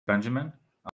Benjamin.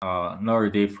 Another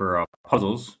day for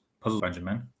puzzles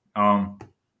Benjamin.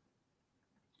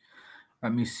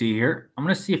 Let me see here. I'm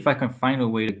gonna see if I can find a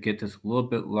way to get this a little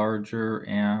bit larger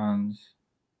and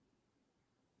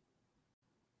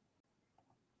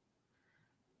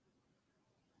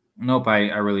nope, I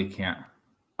really can't.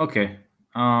 Okay.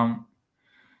 I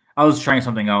was trying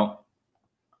something out,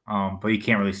 but you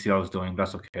can't really see what I was doing. But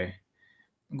that's okay.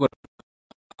 I'm going to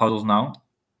puzzles now.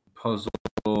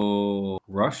 Puzzle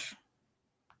rush.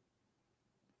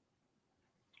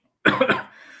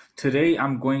 Today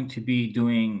I'm going to be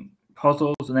doing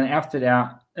puzzles, and then after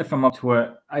that, if I'm up to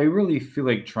it, I really feel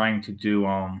like trying to do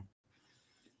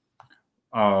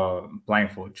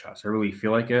blindfold chess. I really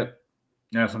feel like it.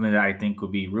 That's something that I think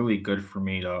would be really good for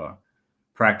me to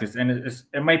practice, and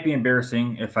it might be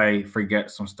embarrassing if I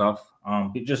forget some stuff,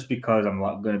 just because I'm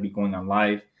going to be going on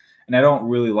live, and I don't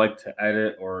really like to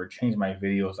edit or change my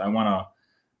videos. I want to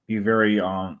be very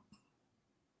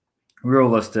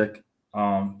realistic,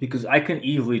 because I can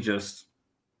easily just.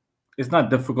 It's not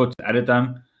difficult to edit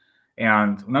them,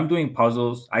 and when I'm doing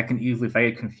puzzles, I can easily, if I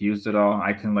get confused at all,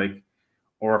 I can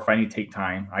or if I need to take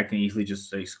time, I can easily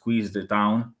just squeeze it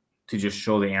down to just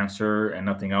show the answer and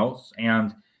nothing else,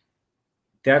 and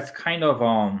that's kind of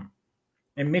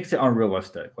it makes it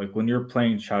unrealistic. Like when you're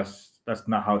playing chess, that's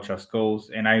not how chess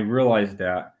goes. And I realized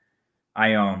that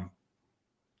I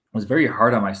was very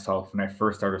hard on myself when I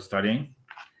first started studying,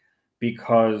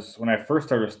 because when I first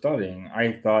started studying,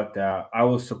 I thought that I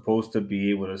was supposed to be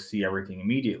able to see everything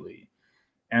immediately.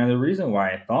 And the reason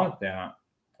why I thought that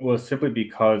was simply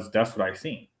because that's what I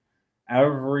seen.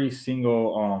 Every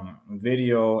single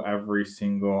video, every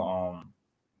single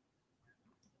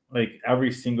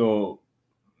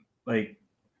like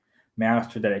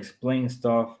master that explains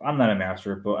stuff. I'm not a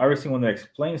master, but every single one that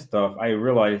explains stuff, I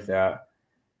realized that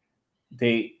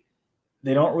they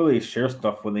they don't really share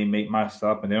stuff when they make mess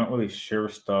up, and they don't really share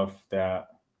stuff that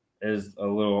is a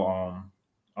little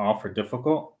off or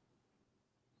difficult.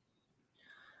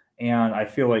 And I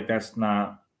feel like that's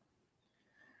not.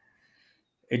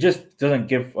 It just doesn't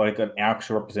give like an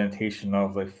actual representation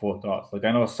of like full thoughts. Like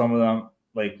I know some of them,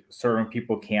 like certain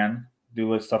people can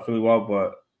do this stuff really well,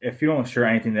 but if you don't share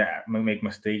anything that might make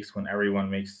mistakes when everyone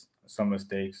makes some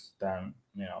mistakes, then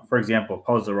for example,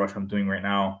 puzzle rush I'm doing right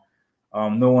now,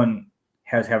 no one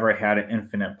has ever had an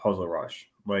infinite puzzle rush.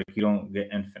 Like you don't get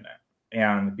infinite,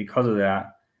 and because of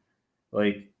that,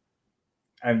 like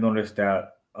I've noticed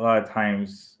that a lot of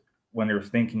times when there's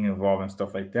thinking involved and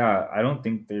stuff like that, I don't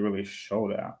think they really show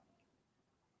that.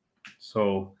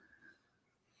 So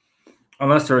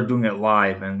unless they're doing it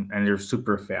live and they're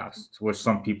super fast, which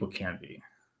some people can be,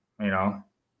 you know.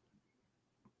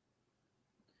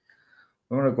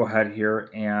 I'm gonna go ahead here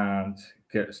and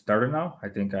get started now. I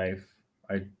think I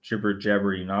jibber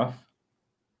jabbered enough.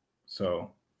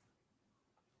 So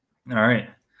all right.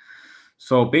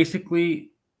 So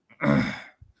basically,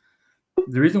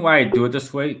 the reason why I do it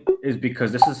this way is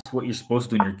because this is what you're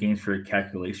supposed to do in your games for your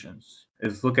calculations.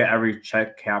 Is look at every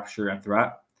check, capture, and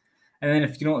threat, and then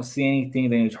if you don't see anything,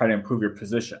 then you try to improve your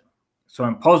position. So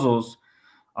in puzzles,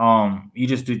 you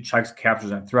just do checks,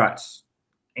 captures, and threats,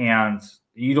 and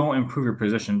you don't improve your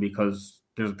position because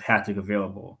there's a tactic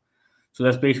available. So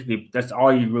that's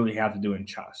all you really have to do in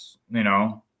chess,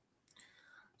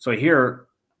 So here,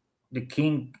 the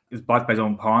king is blocked by his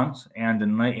own pawns, and the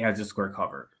knight has this square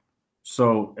covered.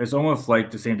 So it's almost like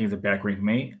the same thing as a back rank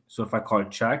mate. So if I call it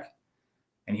check,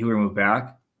 and he would move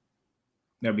back,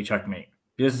 that would be checkmate.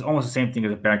 This is almost the same thing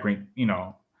as a back rank,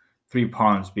 3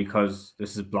 pawns, because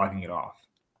this is blocking it off.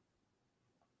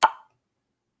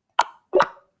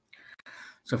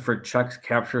 So for checks,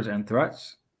 captures, and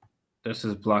threats, this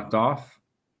is blocked off.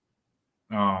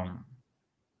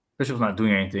 Bishop's not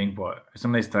doing anything, but it's a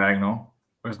nice diagonal,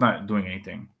 but it's not doing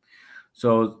anything.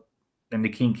 So then the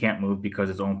king can't move because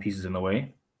his own piece is in the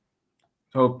way.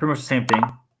 So pretty much the same thing.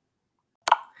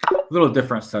 A little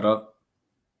different setup.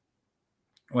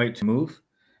 Wait to move.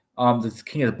 This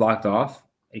king is blocked off.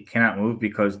 It cannot move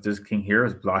because this king here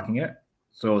is blocking it.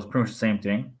 So it's pretty much the same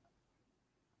thing.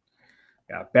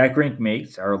 Yeah, back rank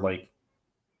mates are like,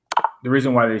 the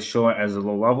reason why they show it as a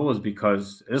low level is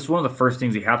because this is one of the first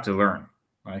things you have to learn.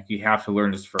 Like you have to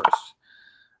learn this first.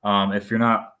 If you're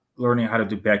not learning how to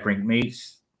do back rank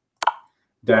mates,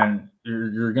 then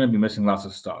you're going to be missing lots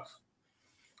of stuff.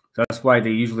 So that's why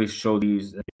they usually show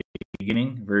these at the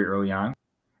beginning, very early on.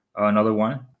 Another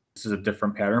one, this is a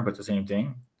different pattern, but the same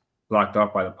thing. Blocked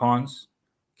off by the pawns.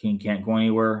 King can't go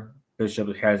anywhere.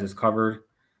 Bishop has this covered.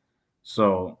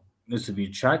 So this would be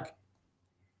check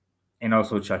and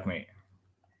also checkmate.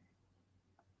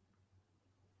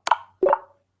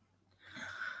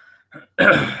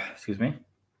 Excuse me.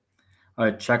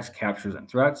 Checks, captures, and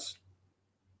threats.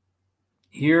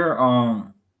 Here,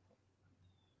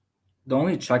 the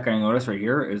only check I notice right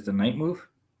here is the knight move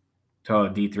to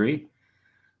d3.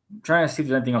 I'm trying to see if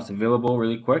there's anything else available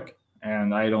really quick,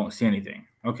 and I don't see anything.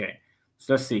 Okay,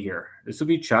 so let's see here. This will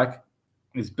be check.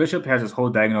 This bishop has this whole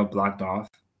diagonal blocked off,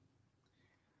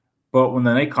 but when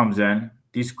the knight comes in,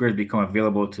 these squares become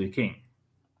available to the king.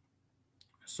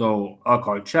 So I'll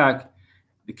call it check.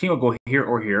 The king will go here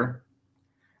or here,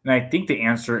 and I think the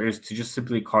answer is to just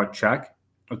simply call check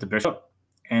with the bishop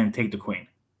and take the queen.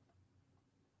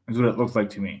 That's what it looks like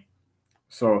to me.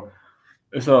 So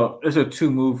it's a two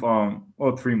move,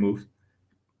 well, three moves.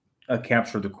 A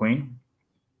capture the queen.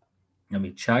 Let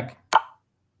me check,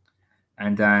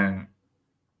 and then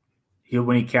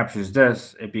when he captures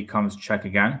this, it becomes check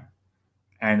again,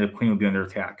 and the queen will be under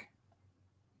attack.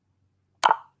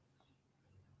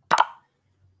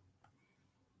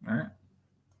 All right.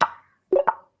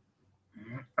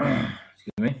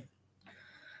 Excuse me.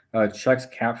 Checks,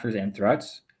 captures, and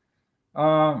threats.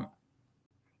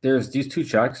 There's these two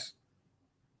checks,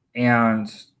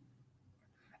 and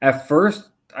at first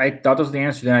I thought that was the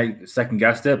answer. Then I second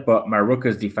guessed it, but my rook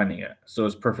is defending it, so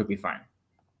it's perfectly fine.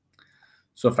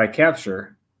 So if I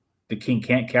capture, the king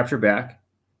can't capture back,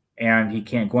 and he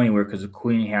can't go anywhere because the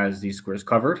queen has these squares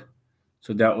covered.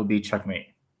 So that would be checkmate.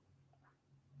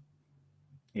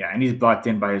 Yeah, and he's blocked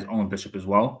in by his own bishop as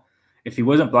well. If he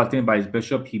wasn't blocked in by his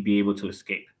bishop, he'd be able to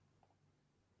escape.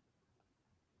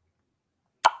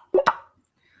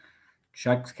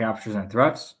 Checks, captures, and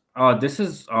threats. This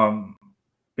is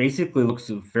basically looks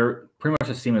pretty much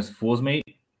the same as fool's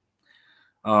mate.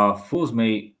 Fool's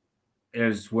mate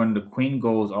is when the queen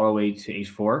goes all the way to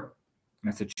h4.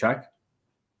 That's a check.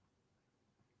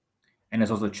 And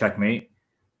it's also checkmate.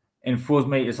 And fool's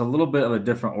mate is a little bit of a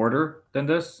different order than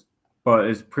this, but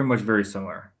it's pretty much very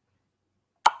similar.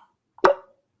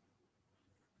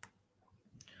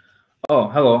 Oh,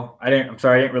 hello. I'm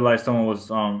sorry, I didn't realize someone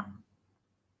was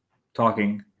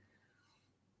talking.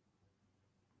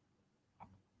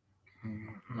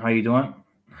 How you doing?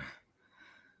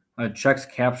 Checks,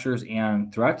 captures,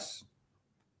 and threats.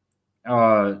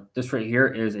 This right here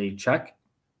is a check.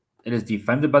 It is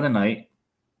defended by the knight,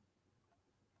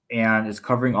 and it's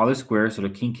covering all the squares, so the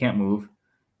king can't move,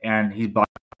 and he's blocked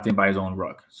in by his own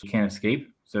rook, so he can't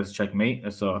escape. So it's checkmate.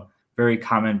 It's a very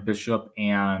common bishop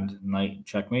and knight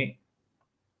checkmate.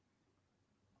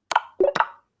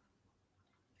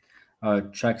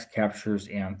 Checks, captures,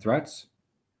 and threats.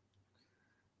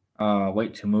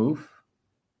 Wait to move.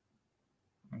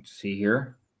 Let's see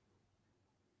here.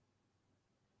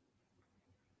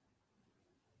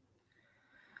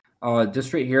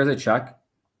 This right here is a check.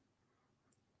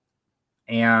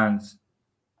 And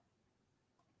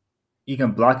you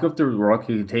can block up the rook,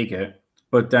 you can take it,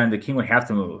 but then the king would have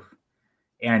to move.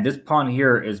 And this pawn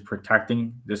here is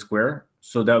protecting the square,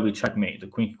 so that would be checkmate. The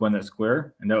queen could go in that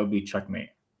square, and that would be checkmate.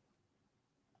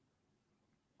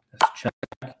 That's check,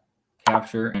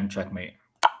 capture, and checkmate.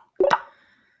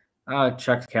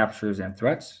 Checks, captures, and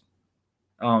threats.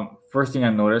 First thing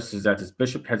I noticed is that this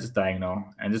bishop has this diagonal,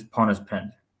 and this pawn is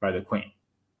pinned by the queen.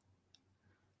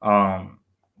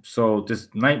 So this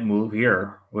knight move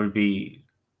here would be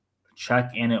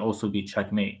check, and it also be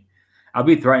checkmate. I'll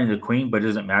be threatening the queen, but it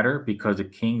doesn't matter because the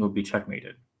king will be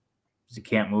checkmated. He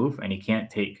can't move, and he can't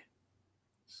take.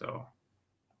 So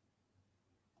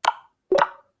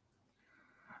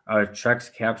checks,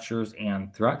 captures,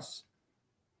 and threats.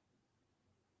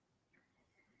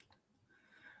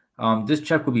 This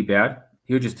check would be bad.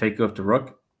 He would just take off the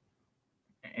rook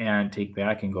and take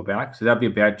back and go back. So that'd be a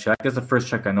bad check. That's the first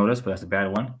check I noticed, but that's a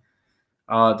bad one.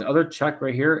 The other check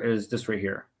right here is this right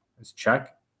here. It's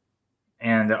check,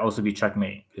 and that also be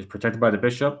checkmate. He's protected by the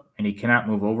bishop, and he cannot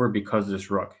move over because of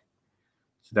this rook.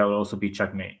 So that would also be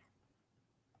checkmate.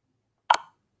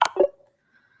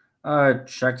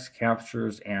 Checks,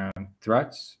 captures, and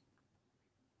threats.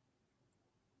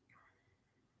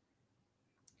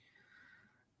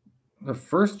 The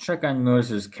first check I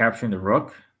noticed is capturing the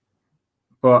rook,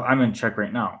 but I'm in check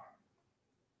right now.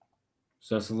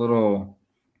 So it's a little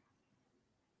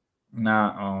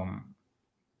not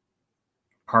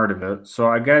part of it. So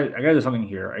I got to do something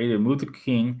here. I either move the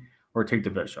king or take the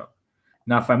bishop.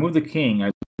 Now, if I move the king, I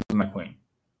lose my queen.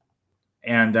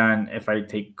 And then if I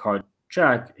take card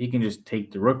check, he can just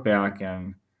take the rook back,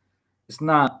 and it's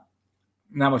not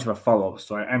much of a follow.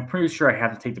 So I'm pretty sure I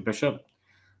have to take the bishop.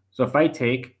 So if I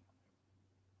take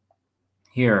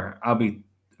here, I'm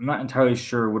not entirely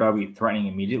sure what I'll be threatening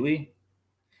immediately.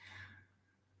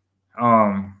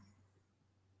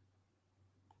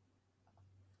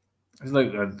 It's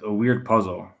like a weird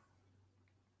puzzle.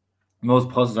 Most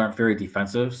puzzles aren't very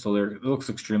defensive, so it looks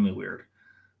extremely weird.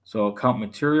 So count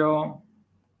material.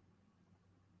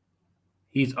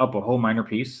 He's up a whole minor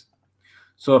piece.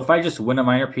 So if I just win a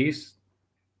minor piece,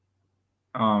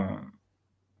 um,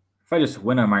 if I just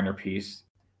win a minor piece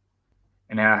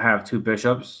and I have 2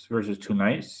 bishops versus 2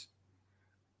 knights,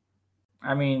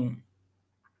 I mean,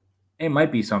 it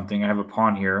might be something. I have a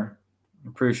pawn here.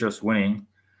 I'm pretty sure it's winning.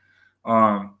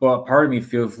 But part of me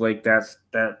feels like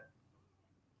that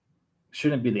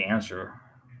shouldn't be the answer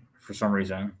for some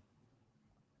reason.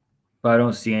 But I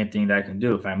don't see anything that I can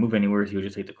do. If I move anywhere, he would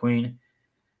just take the queen,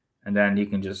 and then he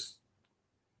can just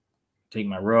take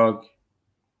my rook,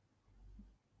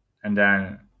 and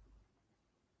then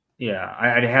yeah,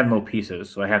 I have no pieces,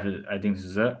 so I have to. I think this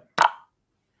is it.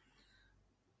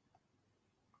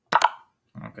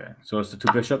 Okay, so it's the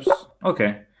 2 bishops.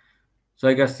 Okay, so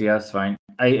I guess yeah, that's fine.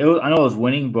 I know I was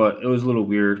winning, but it was a little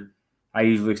weird. I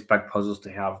usually expect puzzles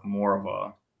to have more of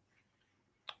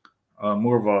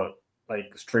a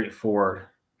like straightforward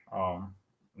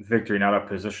victory, not a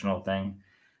positional thing.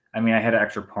 I mean, I had an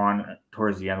extra pawn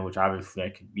towards the end, which obviously I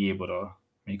could be able to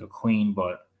make a queen,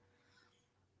 but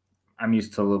I'm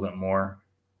used to a little bit more.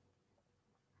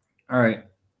 All right,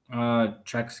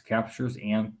 checks, captures,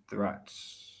 and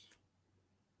threats.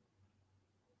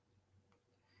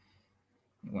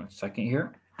 1 second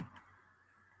here.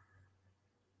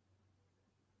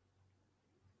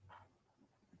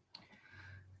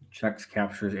 Checks,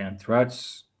 captures, and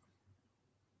threats.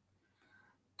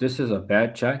 This is a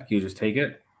bad check. You just take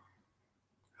it.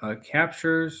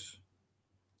 Captures.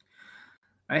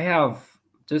 I have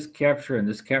this capture and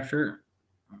this capture.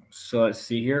 So let's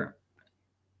see here.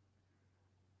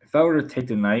 If I were to take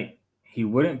the knight, he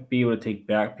wouldn't be able to take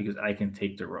back because I can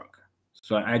take the rook.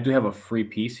 So I do have a free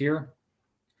piece here.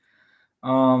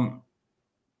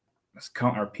 Let's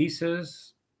count our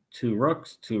pieces. 2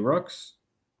 rooks, 2 rooks,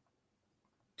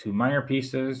 2 minor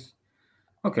pieces.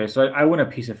 Okay, so I win a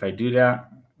piece if I do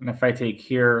that. And if I take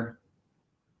here,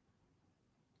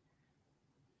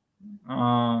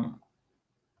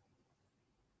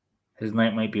 his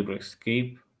knight might be able to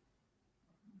escape.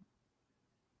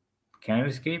 Can it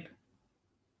escape?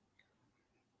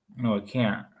 No, it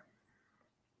can't.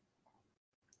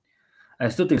 I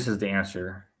still think this is the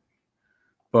answer,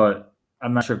 but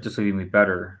I'm not sure if this will be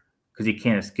better because he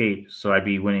can't escape, so I'd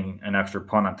be winning an extra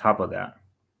pawn on top of that.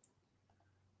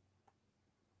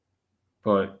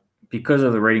 But because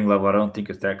of the rating level, I don't think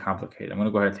it's that complicated. I'm going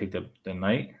to go ahead and take the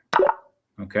knight.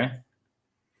 Okay.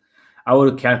 I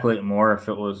would calculate more if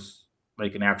it was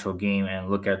like an actual game and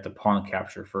look at the pawn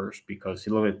capture first because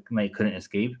the knight couldn't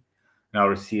escape. And I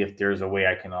would see if there's a way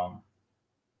I can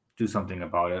do something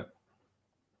about it.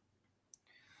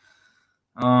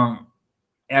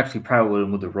 Actually, probably would have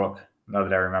moved the rook. Now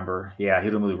that I remember, yeah, he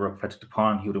would have moved the rook. If I took the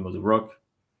pawn, he would have moved the rook,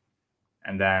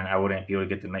 and then I wouldn't be able to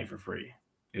get the knight for free.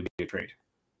 It would be a trade.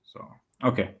 So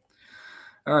okay,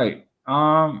 all right.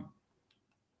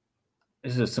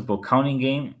 This is a simple counting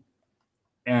game,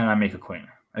 and I make a queen.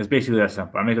 It's basically that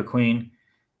simple. I make a queen.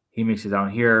 He makes it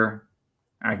down here.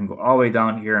 I can go all the way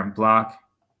down here and block.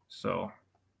 So.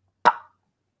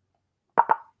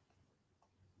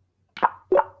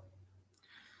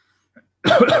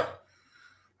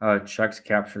 Checks,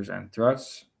 captures, and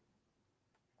threats.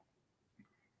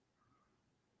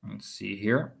 Let's see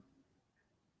here.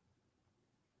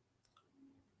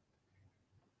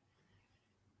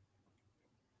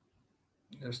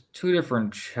 There's 2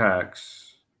 different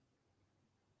checks.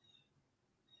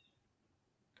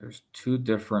 There's 2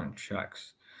 different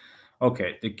checks.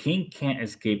 Okay, the king can't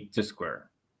escape this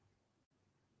square.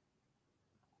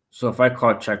 So if I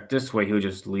call check this way, he'll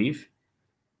just leave.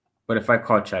 But if I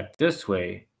call check this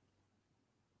way,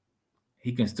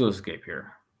 he can still escape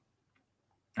here.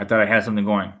 I thought I had something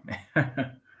going.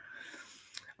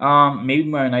 Maybe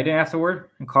my knight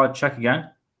afterward and call it check again.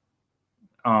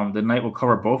 The knight will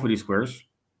cover both of these squares.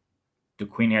 The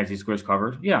queen has these squares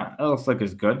covered. Yeah, that looks like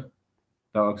it's good.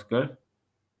 That looks good.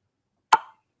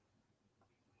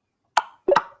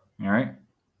 All right.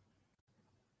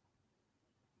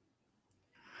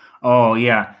 Oh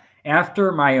yeah.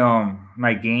 After my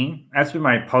my game, after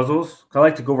my puzzles, 'cause I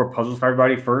like to go over puzzles for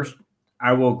everybody first.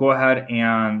 I will go ahead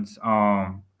and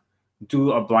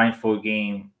do a blindfold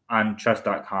game on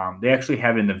chess.com. They actually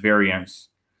have in the variants.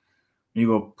 You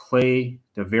go play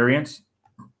the variants.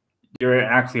 They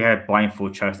actually have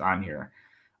blindfold chess on here.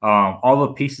 All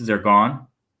the pieces are gone,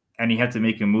 and you have to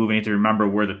make a move and you have to remember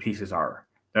where the pieces are.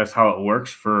 That's how it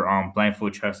works for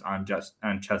blindfold chess on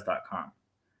chess.com.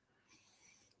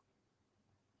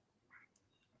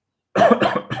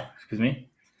 Excuse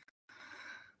me.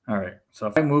 All right. So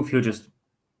if I move, he'll just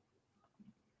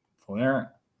Go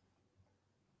there.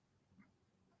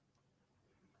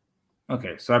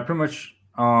 Okay, so I pretty much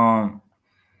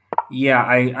yeah,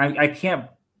 I can't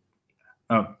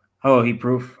hello heat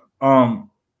proof.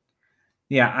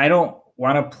 Yeah, I don't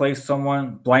want to play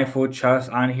someone blindfold chess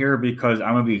on here because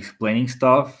I'm gonna be explaining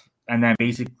stuff, and then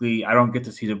basically I don't get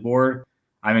to see the board.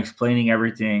 I'm explaining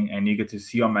everything, and you get to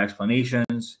see all my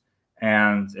explanations,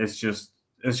 and it's just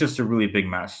a really big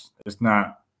mess. It's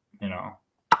not, you know.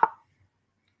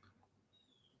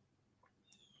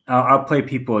 I'll play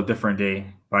people a different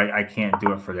day, but I can't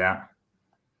do it for that.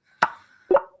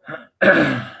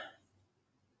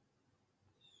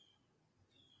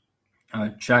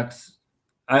 Checks.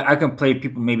 I can play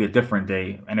people maybe a different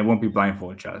day, and it won't be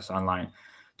blindfold chess online.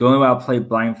 The only way I'll play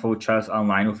blindfold chess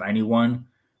online with anyone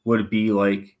would be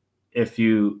like if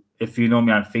you know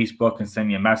me on Facebook and send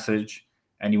me a message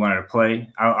and you wanted to play,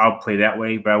 I'll play that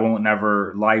way. But I won't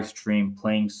never live stream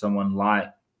playing someone live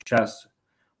chess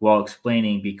while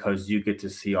explaining because you get to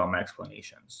see all my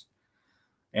explanations,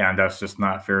 and that's just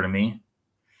not fair to me.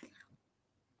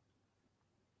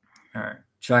 All right,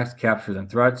 checks, captures, and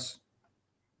threats.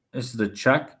 This is the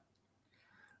check.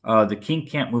 The king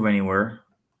can't move anywhere,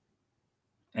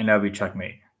 and that'll be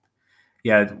checkmate.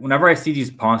 Yeah, whenever I see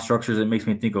these pawn structures, it makes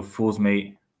me think of fool's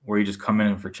mate, where you just come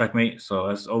in for checkmate. So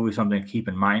that's always something to keep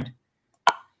in mind.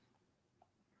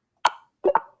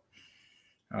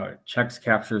 Checks,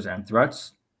 captures, and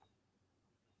threats.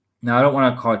 Now, I don't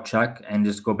want to call check and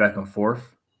just go back and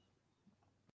forth.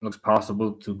 It looks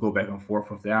possible to go back and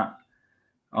forth with that.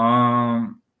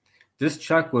 This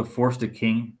check would force the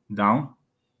king down,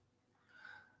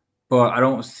 but I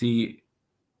don't see.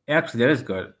 Actually, that is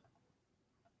good.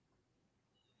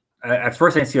 At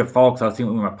first, I didn't see a fall because I was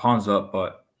thinking my pawns up,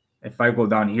 but if I go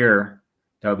down here,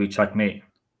 that would be checkmate.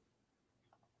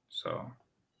 So,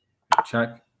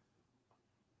 check,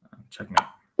 checkmate.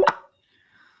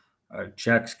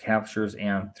 Checks, captures,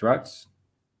 and threats.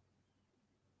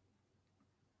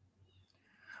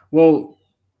 Well,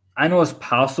 I know it's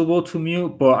possible to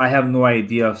mute, but I have no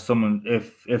idea if someone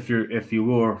if you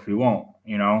will or if you won't,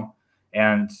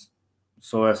 and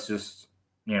so that's just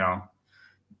you know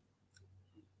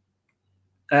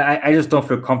I just don't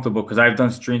feel comfortable because I've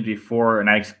done streams before and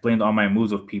I explained all my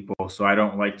moves with people, so I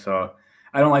don't like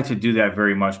to do that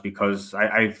very much because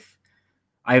I've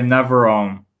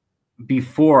never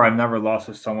before I've never lost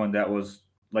to someone that was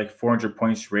like 400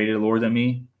 points rated lower than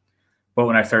me, but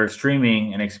when I started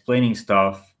streaming and explaining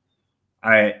stuff,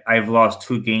 I've lost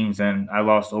 2 games and I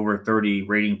lost over 30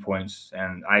 rating points,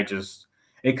 and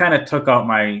it kind of took out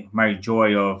my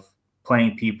joy of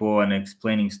playing people and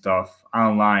explaining stuff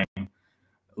online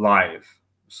live.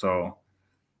 So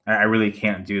I really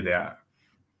can't do that.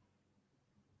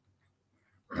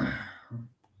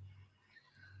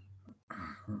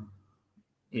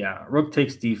 Yeah, rook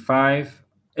takes d5.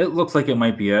 It looks like it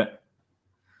might be it.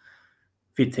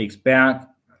 If he takes back.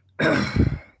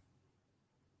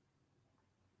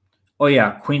 Oh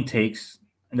yeah, queen takes,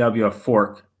 and that'll be a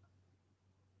fork.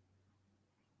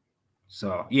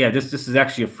 So yeah, this is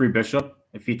actually a free bishop.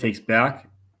 If he takes back,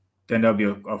 then that'll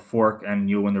be a fork, and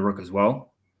you'll win the rook as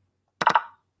well.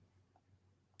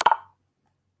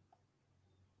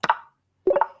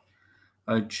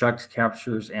 Checks,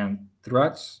 captures, and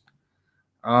threats.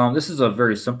 This is a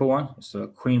very simple one. It's a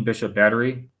queen bishop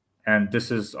battery, and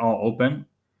this is all open.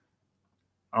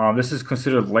 This is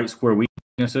considered light square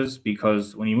weaknesses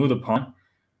because when you move the pawn,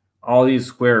 all these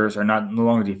squares are no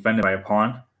longer defended by a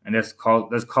pawn, and that's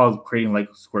called creating light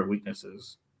square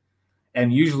weaknesses.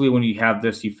 And usually, when you have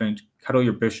this, you cuddle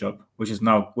your bishop, which is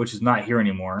not here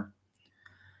anymore,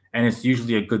 and it's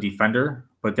usually a good defender.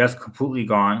 But that's completely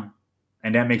gone,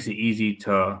 and that makes it easy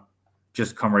to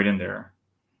just come right in there.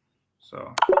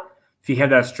 So, if you have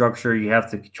that structure, you have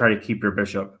to try to keep your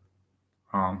bishop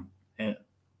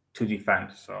to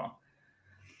defend. So,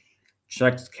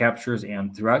 checks, captures,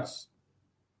 and threats.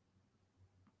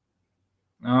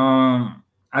 I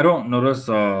don't notice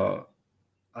a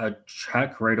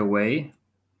check right away.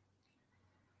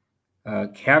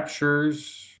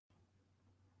 Captures.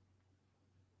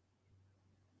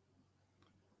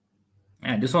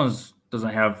 And this one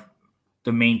doesn't have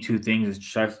the main 2 things. It's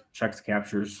checks,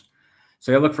 captures.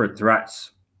 So I look for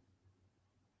threats.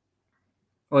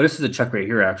 Oh, this is a check right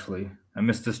here, actually. I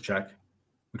missed this check,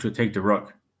 which would take the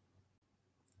rook.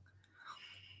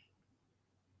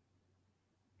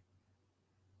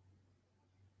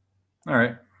 All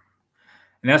right.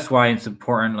 And that's why it's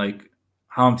important, like,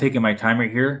 how I'm taking my time right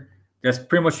here. That's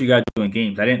pretty much what you got to do in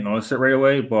games. I didn't notice it right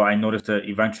away, but I noticed it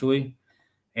eventually.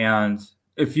 And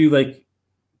if you, like,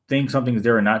 think something's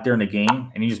there or not there in the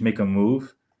game, and you just make a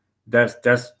move, that's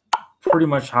pretty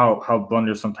much how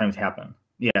blunders sometimes happen.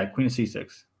 Yeah, queen of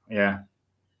c6. Yeah.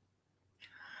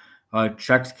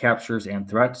 Checks, captures, and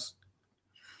threats.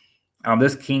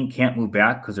 This king can't move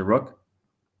back because of rook.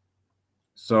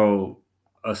 So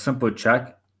a simple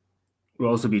check will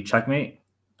also be checkmate.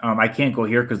 I can't go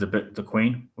here because the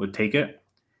queen would take it.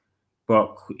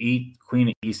 But queen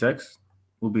e6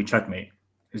 will be checkmate.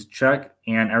 It's check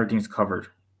and everything's covered.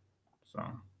 So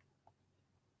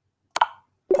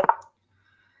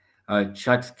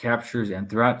checks, captures, and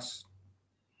threats.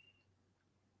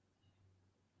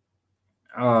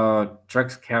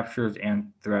 Checks, captures,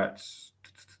 and threats.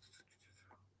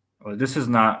 Well, this is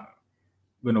not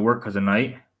going to work because the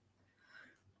knight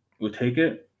will take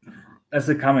it. That's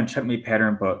a common checkmate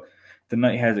pattern, but the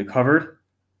knight has it covered.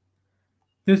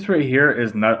 This right here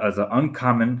is not as an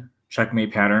uncommon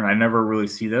checkmate pattern. I never really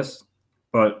see this,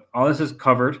 but all this is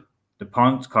covered. The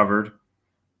pawn's covered,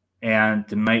 and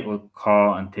the knight will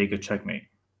call and take a checkmate.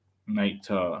 Knight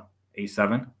to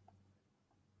a7.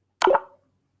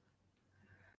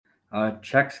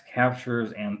 Checks,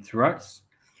 captures, and threats.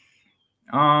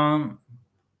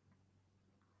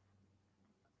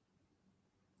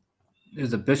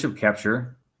 There's a bishop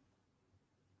capture.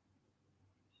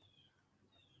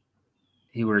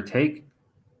 He were to take.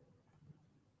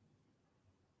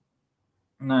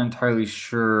 I'm not entirely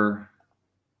sure.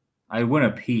 I win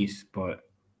a piece, but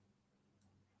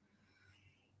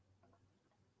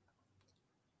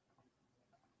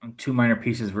two minor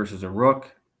pieces versus a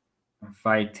rook. If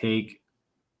I take,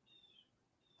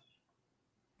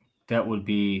 that would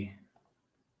be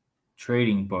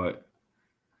trading, but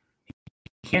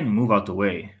he can't move out the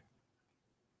way.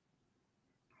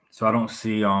 So I don't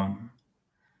see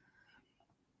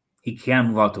he can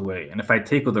move out the way. And if I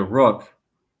take with a rook,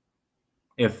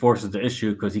 it forces the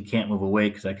issue because he can't move away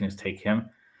because I can just take him.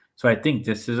 So I think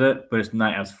this is it, but it's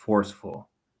not as forceful.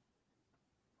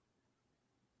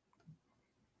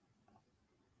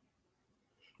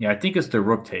 Yeah, I think it's the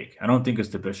rook take. I don't think it's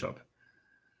the bishop.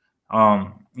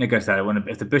 Like I said,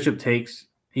 if the bishop takes,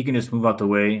 he can just move out the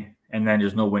way, and then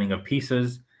there's no winning of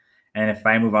pieces. And if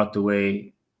I move out the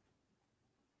way,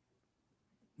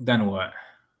 then what?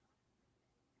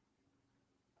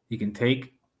 He can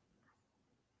take,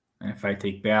 and if I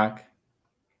take back,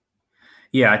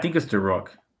 yeah, I think it's the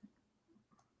rook.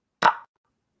 I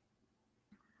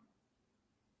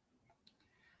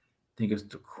think it's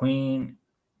the queen.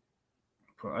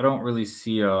 But I don't really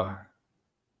see a.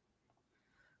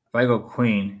 If I go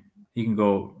queen, he can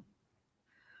go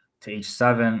to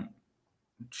h7,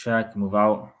 check, move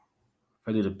out. If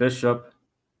I do the bishop,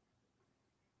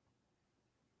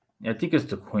 yeah, I think it's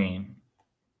the queen.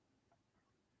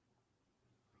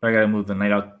 But I gotta move the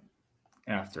knight out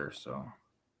after, so.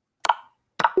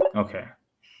 Okay.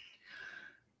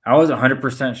 I wasn't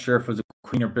 100% sure if it was a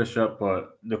queen or bishop,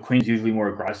 but the queen's usually more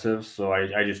aggressive, so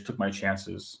I just took my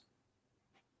chances.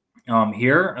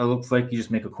 Here, it looks like you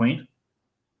just make a queen.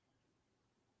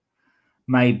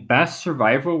 My best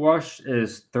survival rush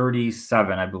is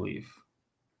 37, I believe.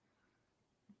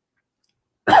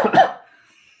 All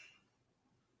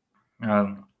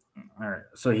right,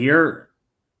 so here,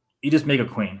 you just make a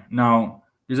queen. Now,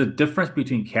 there's a difference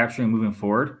between capturing and moving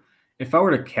forward. If I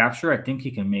were to capture, I think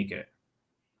he can make it.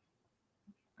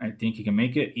 I think he can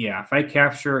make it. Yeah, if I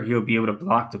capture, he'll be able to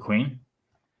block the queen.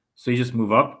 So you just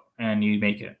move up and you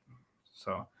make it.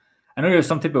 So I know there's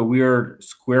some type of weird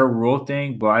square rule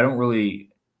thing, but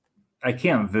I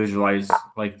can't visualize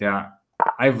like that.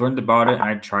 I've learned about it and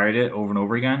I tried it over and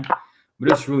over again,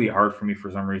 but it's really hard for me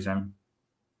for some reason.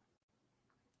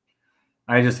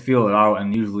 I just feel it out,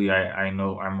 and usually I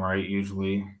know I'm right,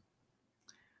 usually.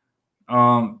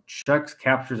 Checks,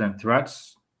 captures, and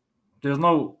threats. There's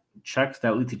no checks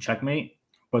that lead to checkmate,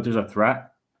 but there's a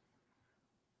threat.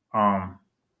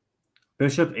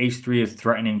 Bishop h3 is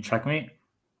threatening checkmate.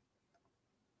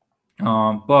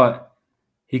 But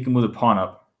he can move the pawn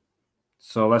up.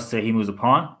 So let's say he moves a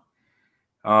pawn,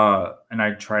 and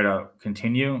I try to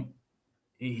continue.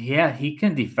 Yeah, he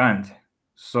can defend.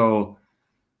 So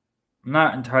I'm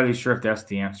not entirely sure if that's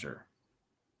the answer.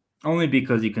 Only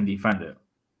because he can defend it.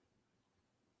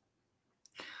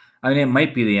 I mean, it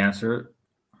might be the answer.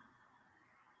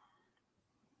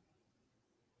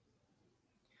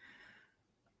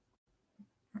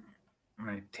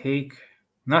 I take.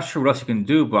 I'm not sure what else you can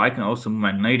do, but I can also move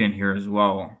my knight in here as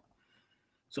well.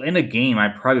 So in the game, I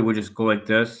probably would just go like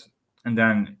this, and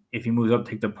then if he moves up,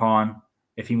 take the pawn.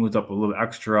 If he moves up a little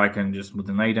extra, I can just move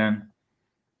the knight in.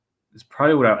 It's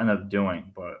probably what I'll end up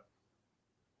doing, but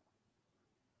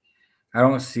I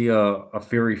don't see a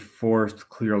very forced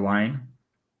clear line.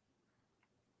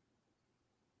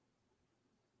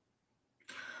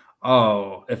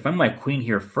 Oh, if I'm my queen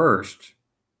here first,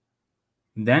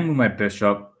 then move my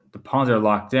bishop, the pawns are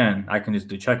locked in, I can just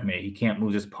do checkmate. He can't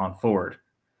move this pawn forward.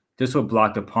 This will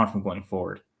block the pawn from going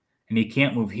forward. And he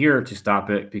can't move here to stop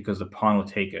it because the pawn will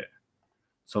take it.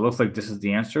 So it looks like this is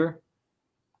the answer.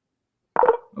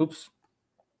 Oops.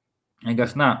 I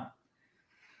guess not.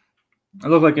 It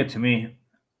looked like it to me.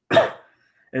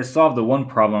 It solved the one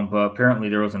problem, but apparently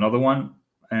there was another one.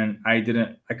 And I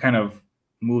kind of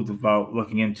moved without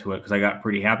looking into it because I got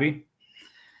pretty happy.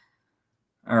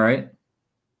 All right.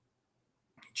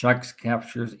 Checks,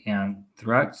 captures, and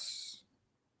threats.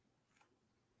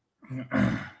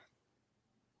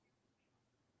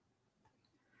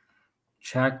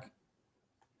 Check.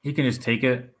 He can just take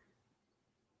it.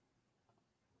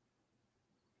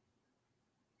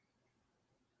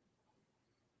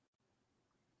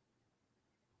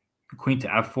 Queen to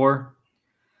f4.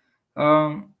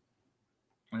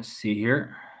 Let's see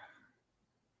here.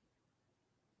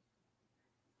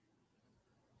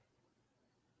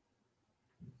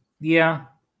 Yeah.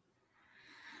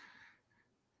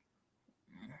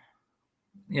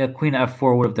 Yeah, queen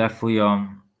f4 would have definitely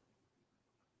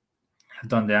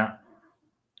done that.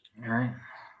 All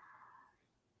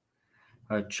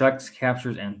right. Checks,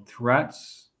 captures, and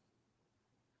threats.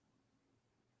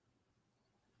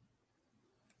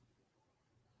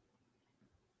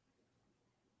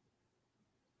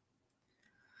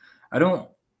 I don't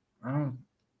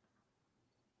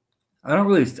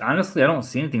really, honestly, I don't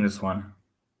see anything this one.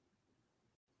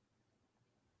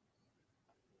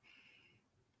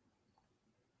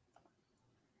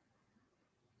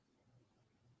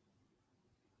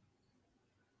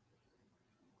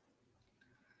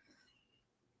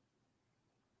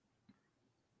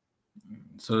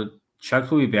 So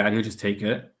checks will be bad. He'll just take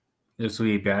it. This will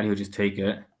be bad. He'll just take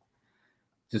it.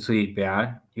 This will be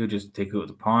bad. He'll just take it with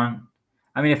the pawn.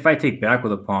 I mean, if I take back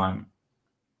with a pawn,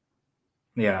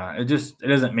 yeah, it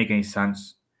doesn't make any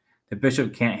sense. The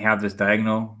bishop can't have this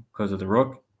diagonal because of the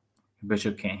rook. The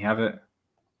bishop can't have it.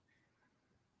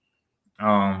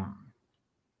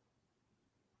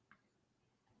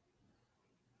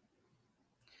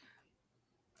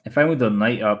 If I move the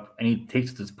knight up and he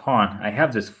takes this pawn, I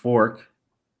have this fork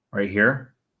right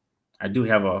here. I do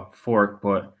have a fork,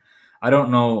 but I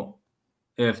don't know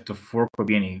if the fork would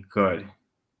be any good.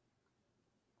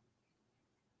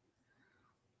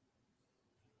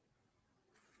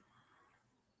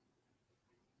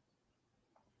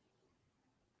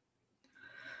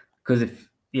 Because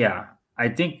I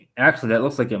think actually that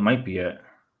looks like it might be it.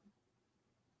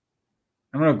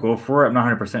 I'm going to go for it. I'm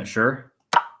not 100% sure.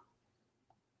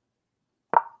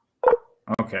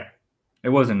 Okay. It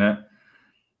wasn't it.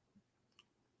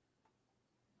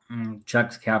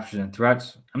 Checks, captures, and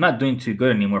threats. I'm not doing too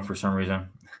good anymore for some reason.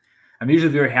 I'm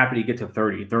usually very happy to get to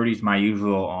 30. 30 is my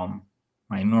usual,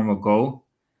 my normal goal.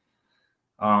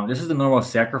 This is the normal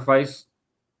sacrifice.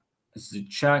 This is a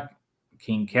check.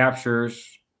 King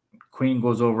captures. Queen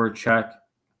goes over, check.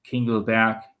 King goes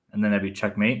back, and then that'd be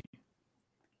checkmate.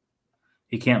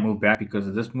 He can't move back because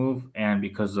of this move and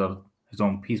because of his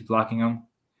own piece blocking him.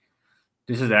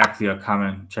 This is actually a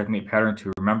common checkmate pattern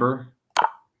to remember.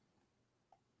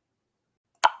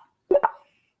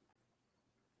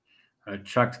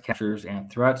 Checks, captures,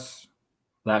 and threats.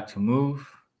 Black to move.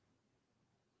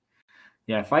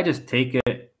 Yeah, if I just take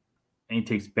it and he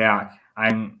takes back,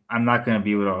 I'm not going to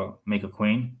be able to make a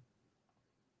queen.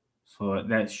 So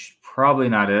that's probably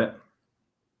not it.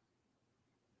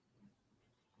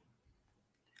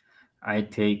 I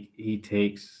take, he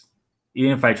takes.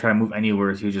 Even if I try to move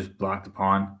anywhere, he'll just block the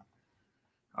pawn.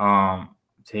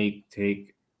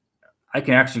 Take. I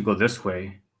can actually go this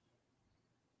way.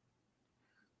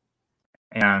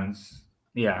 And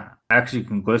yeah, I actually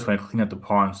can go this way and clean up the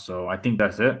pawn. So I think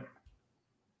that's it.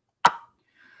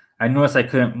 I noticed I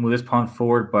couldn't move this pawn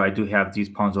forward, but I do have these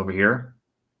pawns over here.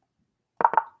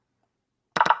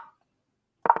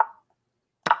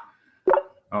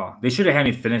 Oh, they should have had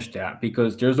me finish that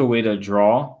because there's a way to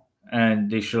draw, and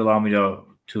they should allow me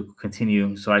to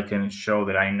continue so I can show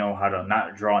that I know how to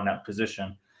not draw in that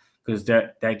position, because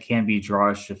that can be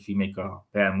drawish if you make a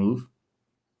bad move.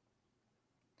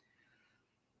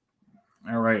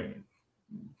 All right,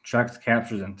 checks,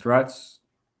 captures, and threats.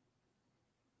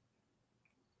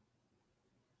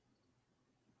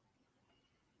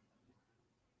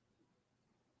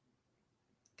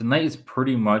 The knight is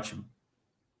pretty much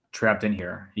trapped in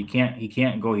here. He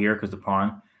can't go here because the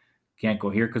pawn. Can't go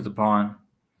here because the pawn.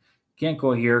 Can't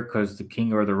go here because the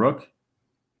king or the rook.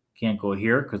 Can't go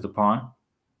here because the pawn.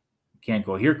 Can't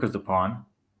go here because the pawn.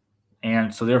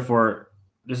 And so therefore,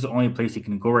 this is the only place he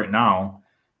can go right now.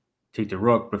 Take the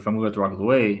rook, but if I move it the rock of the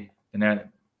way,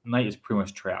 then knight is pretty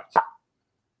much trapped.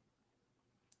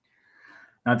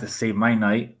 Not to save my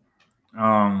knight.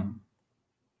 Now,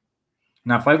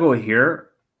 if I go here,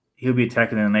 he'll be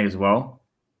attacking the knight as well.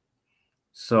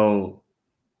 So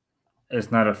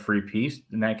it's not a free piece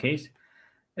in that case.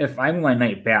 If I move my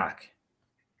knight back,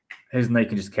 his knight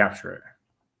can just capture it.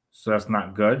 So that's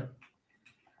not good.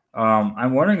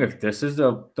 I'm wondering if this is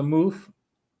the move,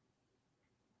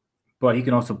 but he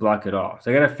can also block it off.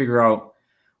 So I got to figure out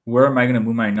where am I going to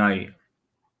move my knight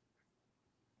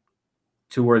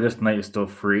to where this knight is still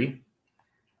free.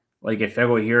 Like if I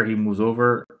go here, he moves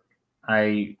over.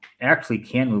 I actually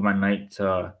can move my knight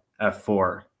to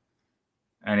f4.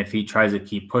 And if he tries to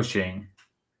keep pushing,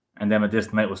 and then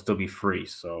this knight will still be free.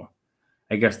 So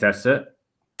I guess that's it.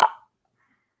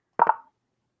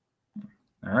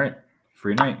 All right,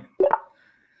 free knight.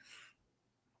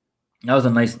 That was a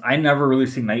nice. I never really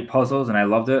see knight puzzles, and I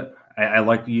loved it. I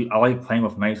like playing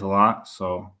with knights a lot,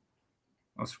 so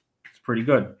it's pretty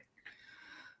good.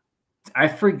 I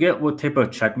forget what type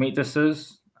of checkmate this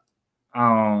is.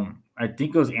 I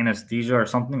think it was anesthesia or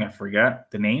something. I forget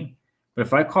the name. But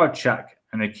if I call a check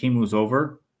and the king moves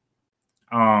over,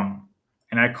 and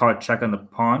I call a check on the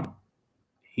pawn,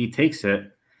 he takes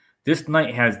it. This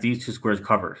knight has these two squares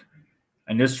covered,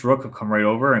 and this rook will come right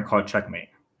over and call it checkmate.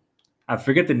 I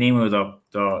forget the name of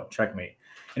the checkmate.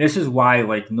 And this is why,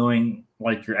 like, knowing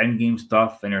like your endgame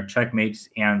stuff and your checkmates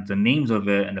and the names of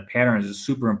it and the patterns is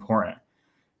super important.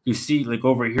 You see, like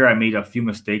over here, I made a few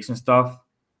mistakes and stuff.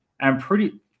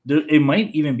 It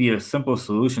might even be a simple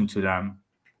solution to them,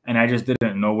 and I just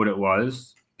didn't know what it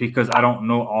was because I don't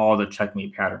know all the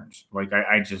checkmate patterns. Like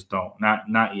I just don't,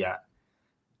 not yet.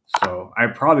 So I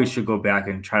probably should go back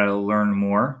and try to learn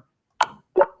more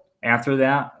after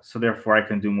that, so therefore I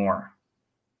can do more.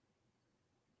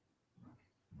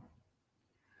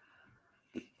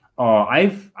 Oh,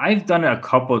 I've done it a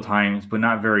couple of times, but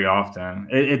not very often.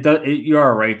 You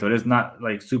are right though. It's not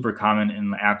like super common in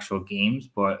the actual games,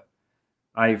 but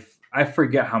I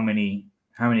forget how many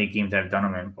games I've done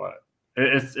them in, but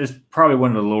it's probably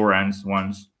one of the lower ends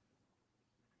ones.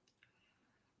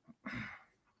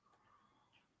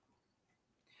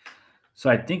 So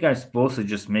I think I'm supposed to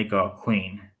just make a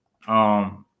queen.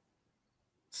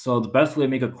 So the best way to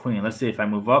make a queen, let's say if I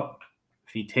move up,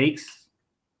 if he takes,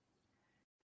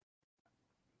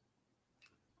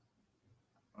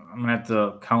 I'm gonna have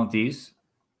to count these.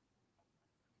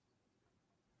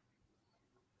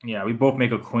 Yeah, we both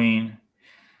make a queen,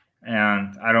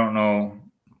 and I don't know.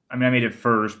 I mean, I made it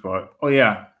first, but oh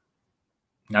yeah,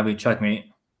 now we checkmate.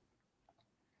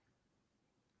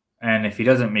 And if he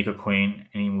doesn't make a queen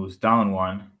and he moves down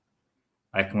one,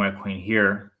 I can win a queen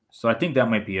here. So I think that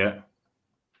might be it.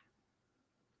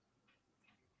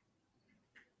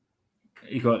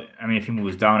 I mean, if he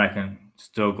moves down, I can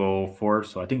still go forward.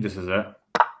 So I think this is it.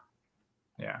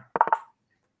 Yeah.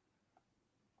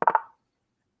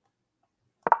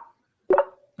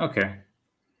 Okay.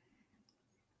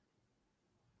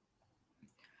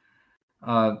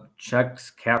 Checks,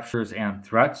 captures, and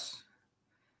threats.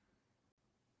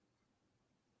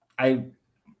 I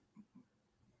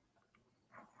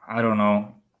don't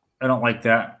know. I don't like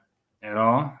that at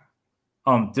all.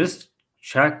 This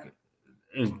check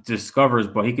discovers,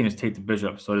 but he can just take the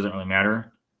bishop, so it doesn't really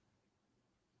matter.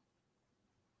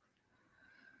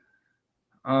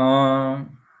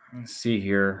 Let's see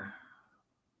here.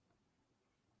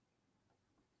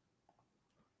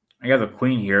 I got the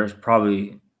queen here. It's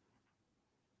probably,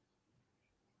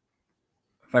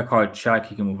 if I call it check,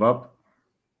 he can move up.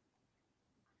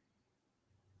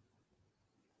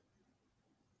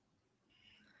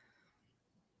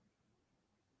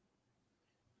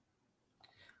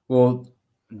 Well,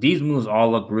 these moves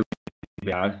all look really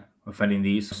bad with ending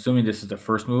these. Assuming this is the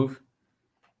first move,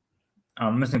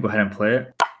 I'm just gonna go ahead and play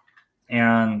it.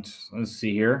 And let's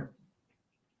see here.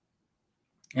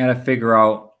 I gotta figure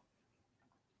out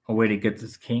a way to get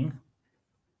this king.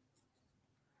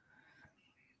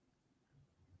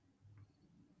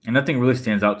 And nothing really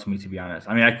stands out to me, to be honest.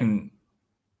 I mean,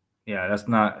 yeah, that's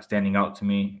not standing out to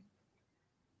me.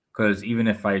 Because even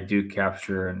if I do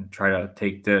capture and try to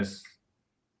take this,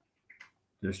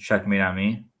 there's checkmate on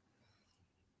me.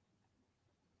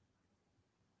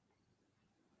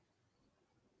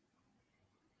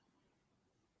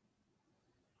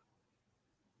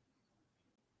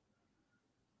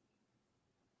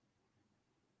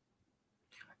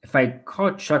 If I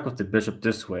call check with the bishop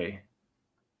this way,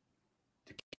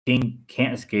 the king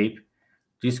can't escape.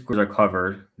 These squares are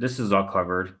covered. This is all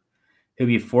covered. He'll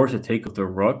be forced to take with the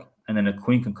rook, and then the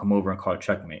queen can come over and call it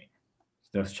checkmate.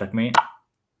 So that's checkmate.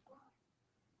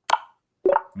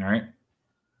 All right.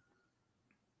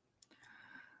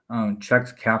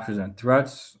 Checks, captures, and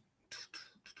threats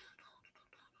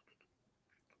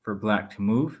for black to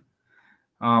move.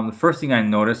 The first thing I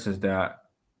noticed is that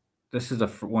this is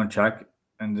one check,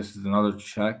 and this is another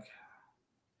check.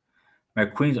 My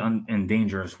queen's in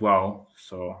danger as well,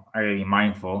 so I gotta be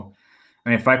mindful.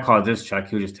 And if I call this check,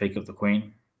 he'll just take up the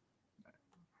queen.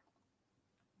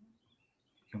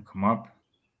 He'll come up.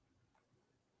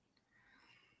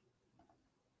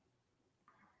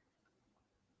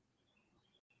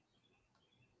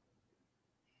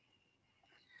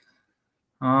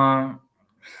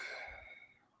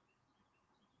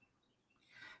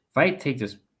 If I take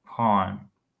this pawn,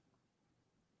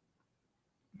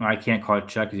 no, I can't call it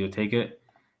check because he'll take it.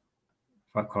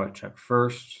 If I call it check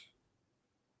first.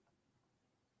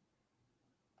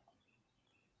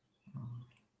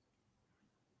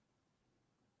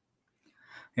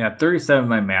 Yeah, 37 is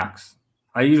my max.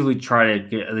 I usually try to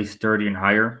get at least 30 and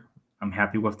higher. I'm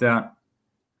happy with that.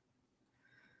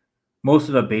 Most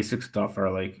of the basic stuff are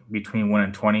like between 1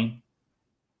 and 20.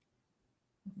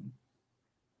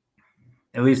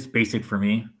 At least basic for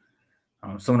me.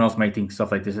 Someone else might think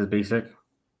stuff like this is basic.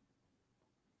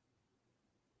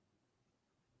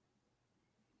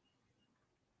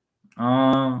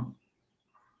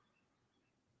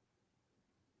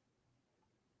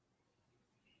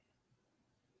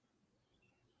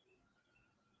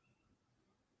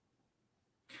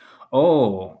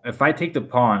 Oh, if I take the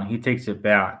pawn, he takes it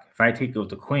back. If I take it with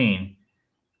the queen,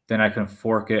 then I can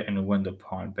fork it and win the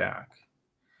pawn back,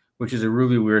 which is a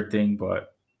really weird thing,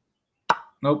 but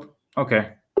nope.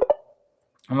 Okay.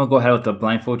 I'm going to go ahead with the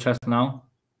blindfold chess now.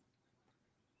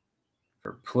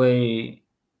 For play,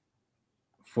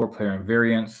 4-player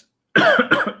invariance.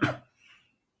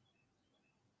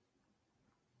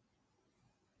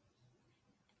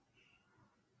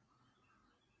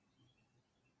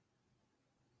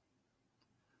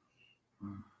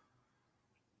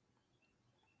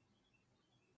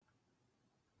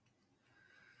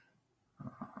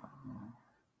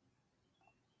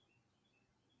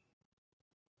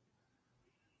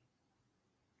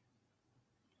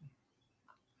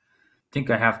 Think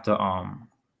I have to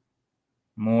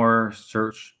more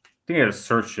search. I think I have to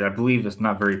search it. I believe it's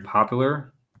not very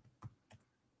popular.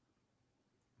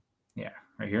 Yeah,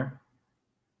 right here.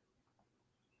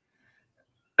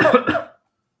 I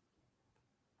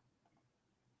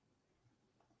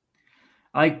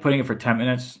like putting it for 10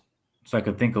 minutes so I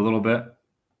could think a little bit.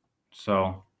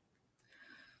 So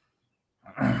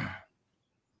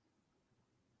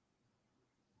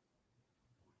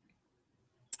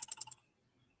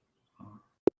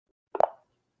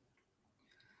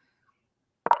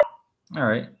all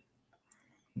right.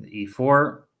 The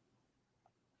e4.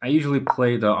 I usually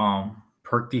play the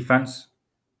perk defense.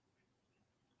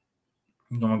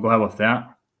 I'm gonna go ahead with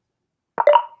that.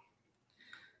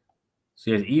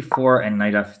 So he has e4 and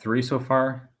knight f3 so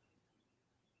far.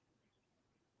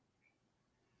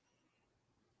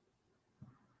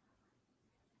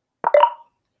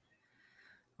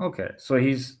 Okay, so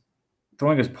he's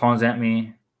throwing his pawns at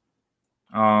me.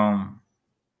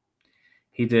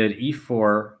 He did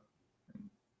e4,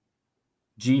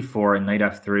 g4, and knight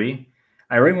f3.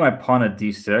 I already moved my pawn at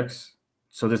d6,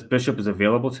 so this bishop is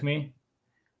available to me.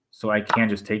 So I can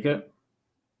just take it.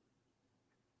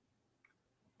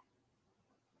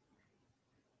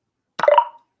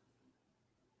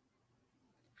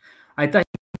 I thought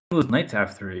he moved his knight to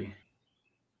f3.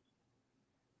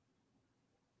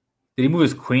 Did he move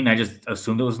his queen? I just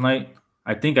assumed it was knight.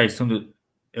 I think I assumed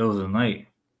it was a knight.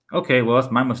 Okay, well,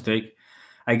 that's my mistake.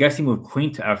 I guess he moved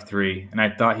queen to f3, and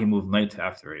I thought he moved knight to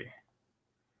f3.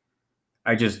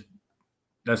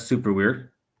 That's super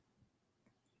weird.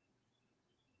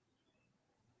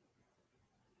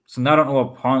 So now I don't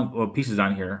know what piece is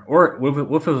on here. Or what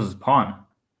if it was his pawn?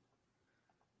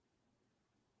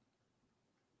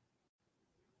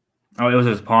 Oh, it was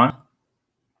his pawn?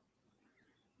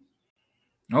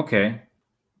 Okay.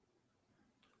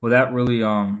 Well, that really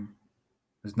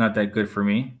is not that good for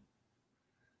me.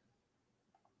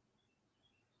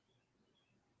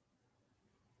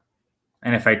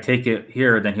 And if I take it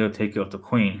here, then he'll take it with the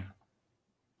queen.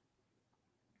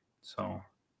 So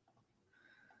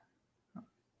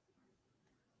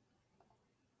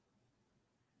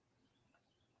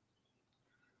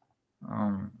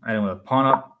I don't want to pawn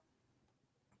up.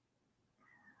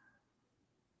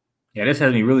 Yeah, this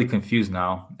has me really confused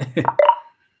now.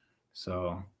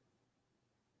 So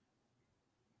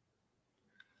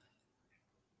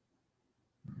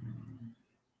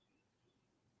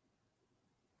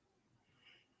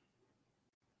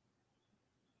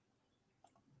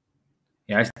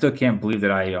yeah, I still can't believe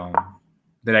that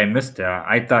I missed that.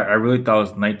 I really thought it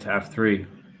was knight to f3.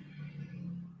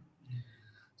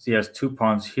 So he has 2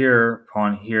 pawns here,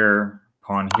 pawn here,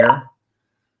 pawn here.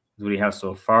 That's what he has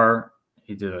so far.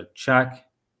 He did a check.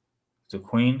 It's a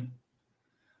queen.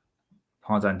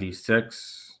 Pawns on d6.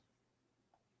 So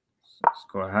let's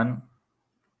go ahead.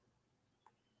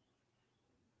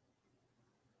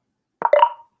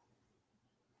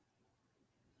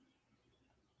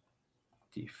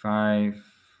 d5.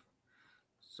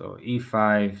 So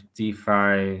e5,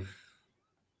 d5,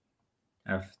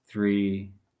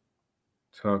 f3,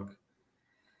 took.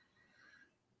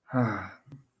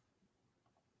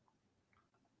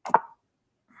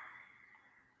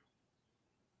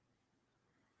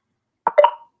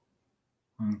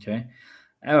 Okay.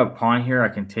 I have a pawn here. I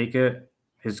can take it.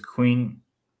 His queen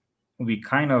will be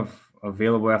kind of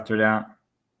available after that.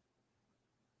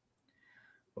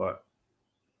 But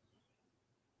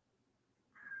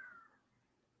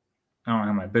I don't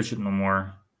have my bishop no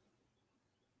more.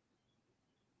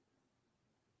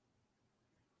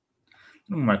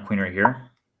 My queen right here.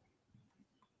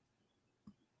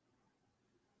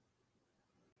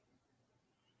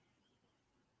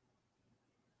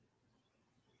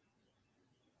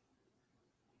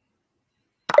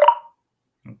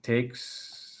 It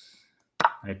takes.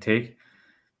 I take.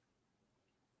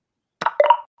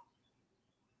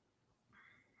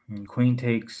 And queen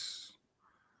takes.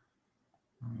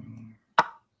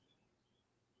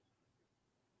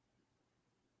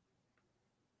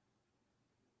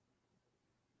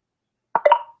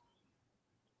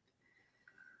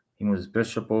 He moves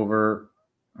bishop over.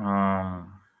 I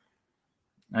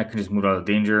can just move out of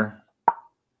danger.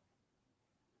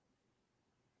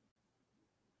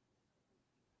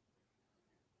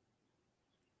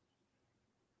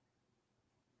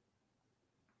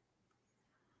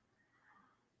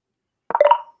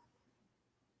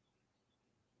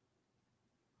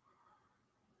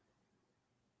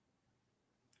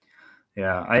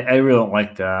 Yeah, I really don't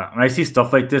like that. When I see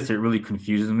stuff like this, it really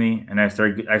confuses me, and I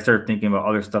start thinking about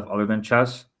other stuff other than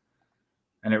chess,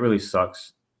 and it really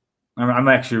sucks. I'm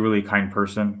actually a really kind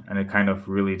person, and it kind of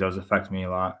really does affect me a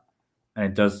lot, and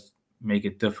it does make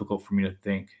it difficult for me to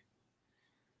think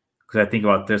because I think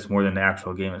about this more than the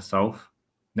actual game itself.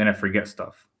 Then I forget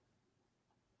stuff.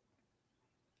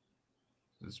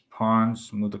 This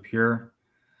pawns moved up here.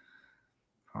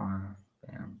 Pawn,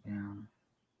 bam, bam.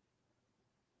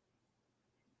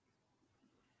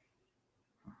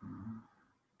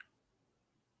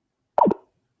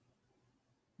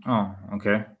 Oh,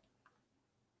 okay.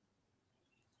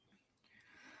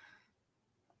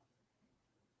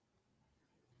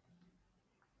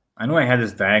 I know I had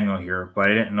this diagonal here, but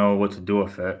I didn't know what to do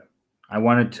with it. I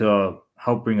wanted to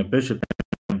help bring a bishop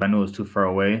in, but I knew it was too far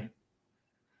away.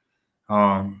 But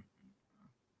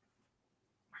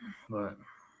all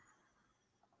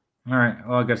right.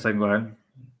 Well, I guess I can go ahead.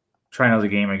 Try another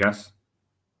game, I guess.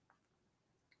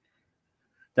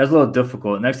 That's a little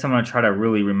difficult. Next time I'm gonna try to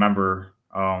really remember.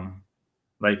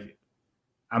 Like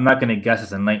I'm not gonna guess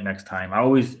it's a knight next time. I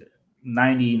always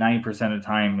 99% of the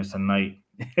time it's a knight.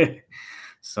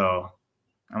 So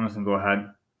I'm just gonna go ahead.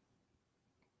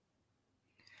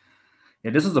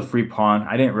 Yeah, this is a free pawn.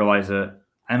 I didn't realize it.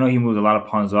 I know he moved a lot of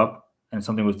pawns up and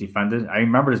something was defended. I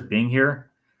remember this being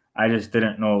here. I just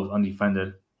didn't know it was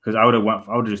undefended because I would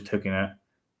have just taken it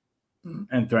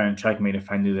and threatened checkmate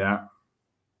if I knew that.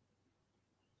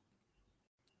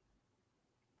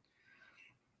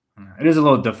 It is a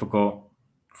little difficult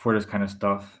for this kind of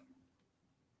stuff.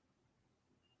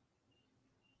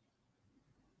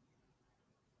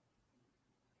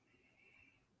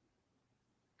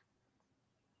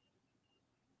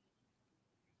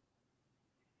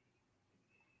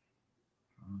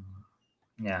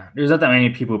 Yeah, there's not that many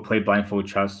people who play blindfold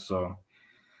chess, so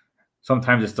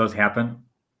sometimes this does happen.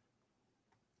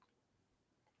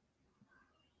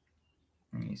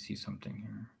 Let me see something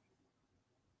here.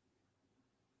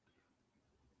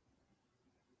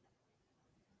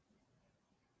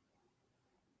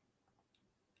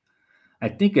 I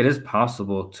think it is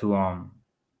possible to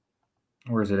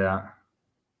where is it at?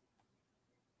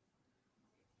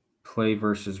 Play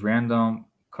versus random,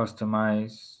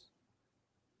 customize.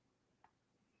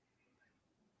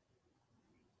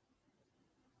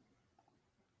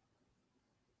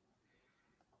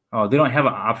 Oh, they don't have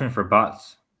an option for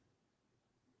bots.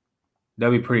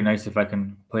 That'd be pretty nice if I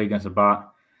can play against a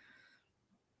bot.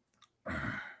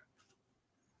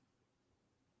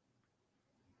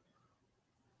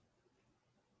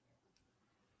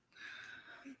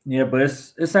 Yeah, but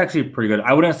it's actually pretty good.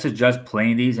 I wouldn't suggest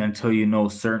playing these until you know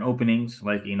certain openings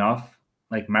like enough.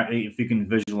 Like if you can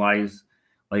visualize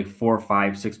like 4,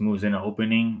 5, 6 moves in an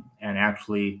opening and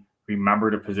actually remember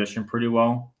the position pretty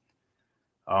well,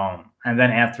 And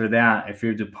then after that, if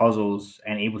you're do puzzles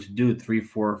and able to do 3,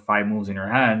 4, 5 moves in your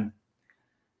head,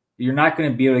 you're not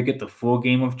going to be able to get the full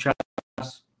game of chess,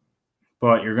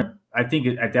 but you're gonna. I think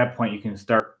at that point you can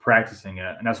start practicing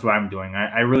it, and that's what I'm doing.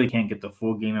 I really can't get the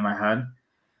full game in my head,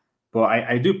 but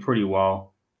I do pretty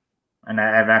well, and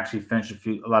I've actually finished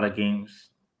a lot of games.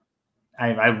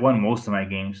 I've won most of my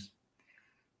games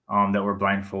that were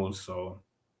blindfolds, so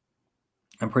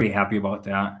I'm pretty happy about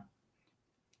that.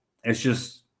 It's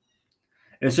just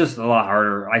it's just a lot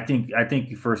harder. I think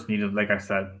you first need to, like I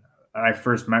said, I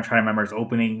first try to memorize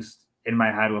openings in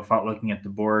my head without looking at the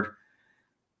board.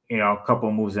 A couple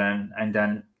moves in, and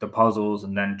then the puzzles,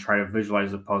 and then try to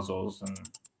visualize the puzzles. And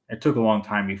it took a long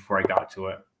time before I got to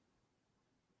it.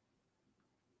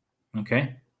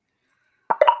 Okay,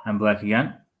 I'm black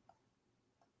again.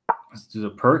 Let's do the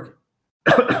perk.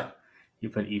 You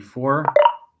put E4.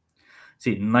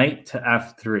 See, knight to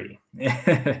F3.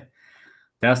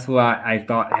 That's what I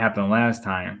thought happened last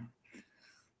time.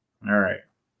 All right.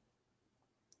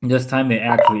 This time it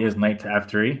actually is knight to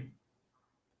F3.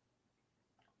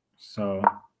 So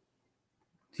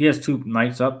he has 2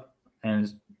 knights up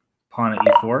and pawn at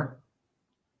E4.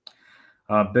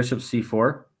 Bishop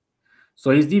C4.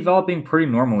 So he's developing pretty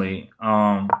normally.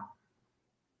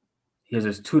 He has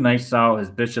his 2 knights out, his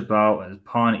bishop out, his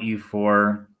pawn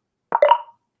E4.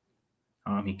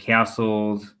 He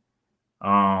castled.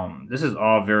 This is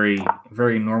all very,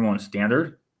 very normal and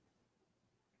standard.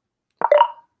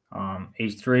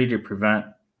 H3 to prevent.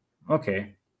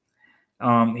 Okay.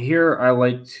 Here I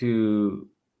like to.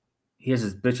 He has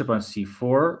his bishop on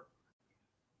C4.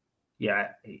 Yeah,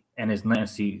 and his knight on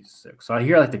C6. So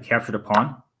here I like to capture the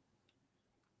pawn.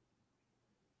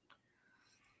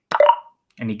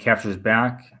 And he captures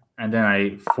back. And then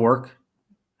I fork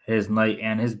his knight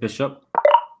and his bishop.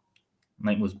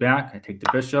 Knight moves back. I take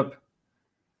the bishop.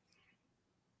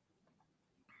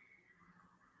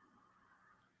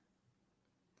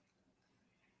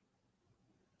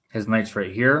 His knight's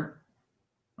right here.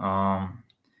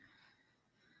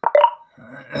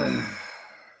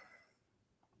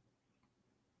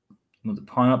 Move the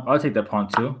pawn up. I'll take that pawn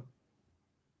too.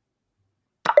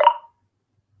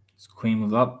 His queen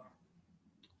moves up.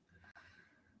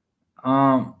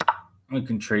 We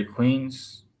can trade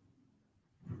queens.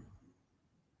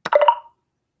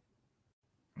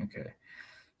 Okay.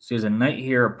 So there's a knight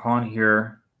here, a pawn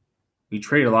here. We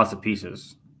traded lots of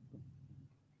pieces.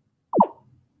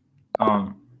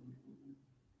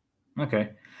 Okay.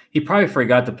 He probably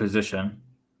forgot the position.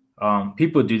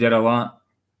 People do that a lot.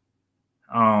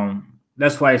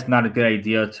 That's why it's not a good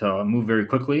idea to move very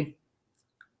quickly.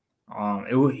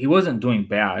 He wasn't doing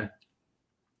bad.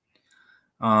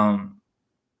 I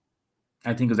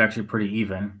think it was actually pretty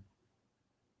even.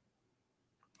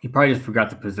 He probably just forgot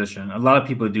the position. A lot of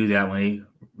people do that when they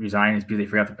resign, is because they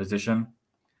forgot the position.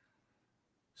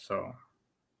 So,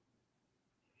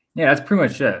 yeah, that's pretty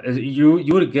much it. You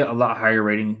would get a lot higher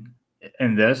rating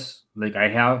in this, like I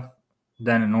have,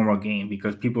 than a normal game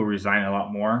because people resign a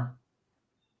lot more.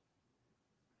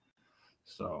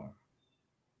 So,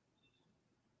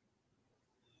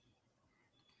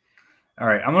 all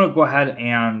right, I'm gonna go ahead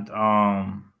and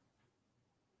I'm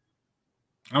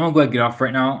gonna go ahead and get off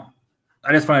right now.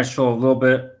 I just want to show a little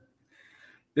bit.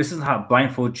 This is how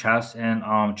blindfold chess and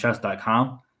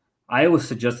chess.com. I would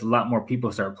suggest a lot more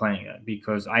people start playing it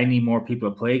because I need more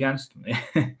people to play against.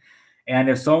 And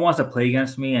if someone wants to play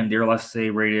against me and they're, let's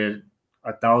say, rated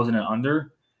 1,000 and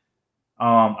under,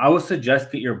 I would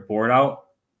suggest get your board out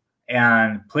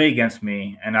and play against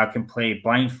me, and I can play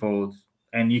blindfold,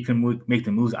 and you can make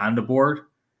the moves on the board,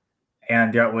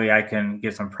 and that way I can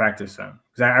get some practice in.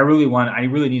 Because I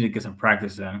really need to get some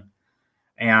practice in,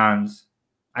 and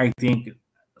I think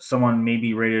someone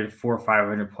maybe rated 400 or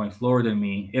 500 points lower than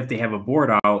me, if they have a board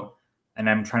out and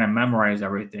I'm trying to memorize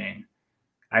everything,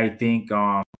 I think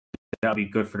that'll be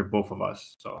good for the both of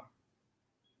us. So,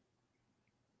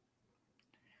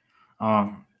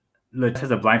 it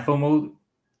has a blindfold mode.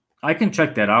 I can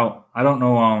check that out. I don't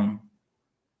know.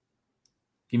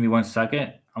 Give me 1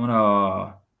 second. I'm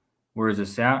gonna. Where is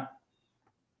this at?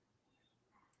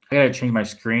 I gotta change my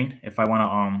screen if I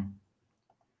wanna.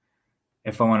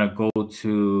 If I wanna go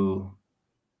to.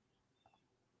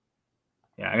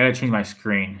 Yeah, I gotta change my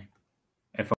screen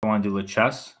if I want to do the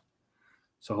chess.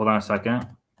 So hold on a second.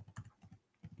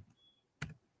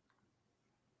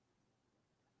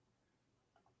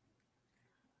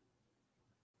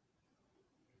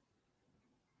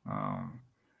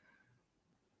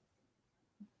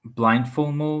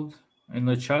 Blindfold mode in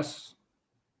the chess.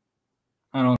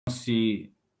 I don't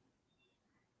see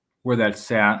where that's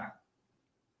at.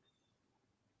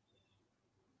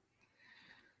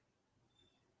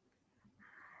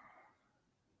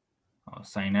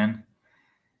 sign in.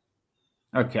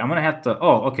 Okay, I'm gonna have to.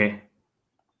 Oh, okay.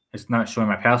 It's not showing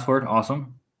my password.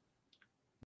 Awesome.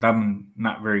 I'm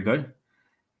not very good.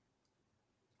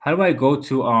 How do I go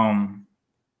to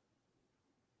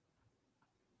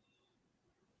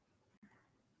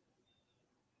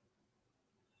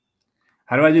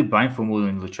How do I do blindfold mode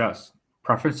in the chest?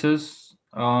 Preferences.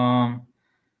 I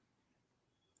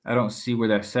don't see where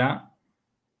that's at.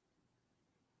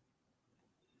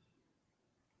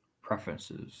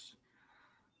 Preferences.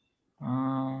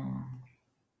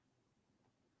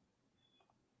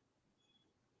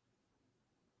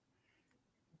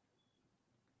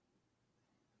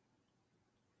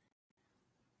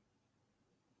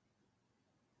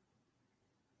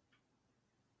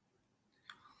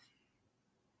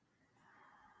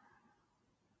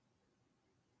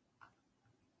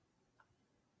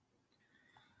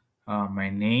 My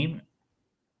name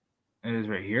is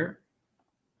right here.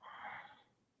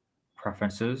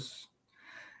 Preferences.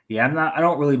 Yeah, I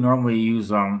don't really normally use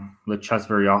the chest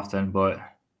very often, but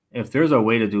if there's a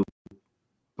way to do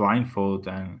blindfold,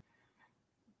 then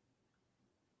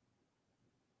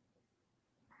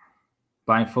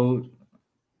blindfold,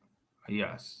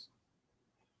 yes.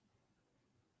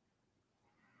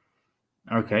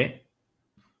 Okay.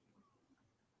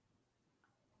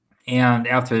 And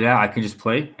after that, I can just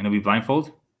play and it'll be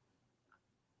blindfold.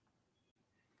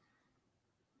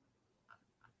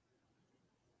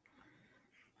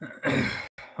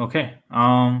 Okay.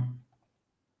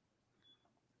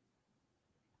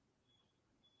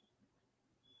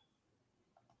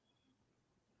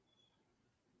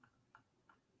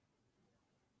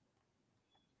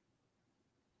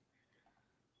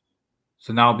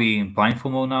 So now I'll be in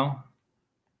blindfold mode now.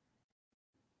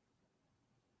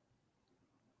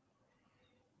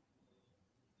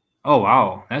 Oh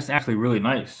wow, that's actually really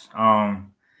nice. I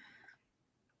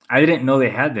didn't know they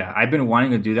had that. I've been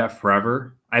wanting to do that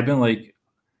forever. I've been like,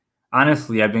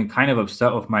 honestly, I've been kind of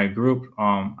upset with my group.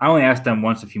 I only asked them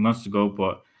once a few months ago,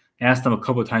 but I asked them a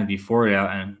couple of times before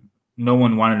that, and no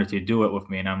one wanted to do it with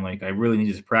me. And I'm like, I really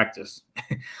need to practice.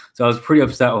 So I was pretty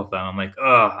upset with them. I'm like,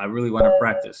 oh, I really want to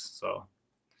practice. So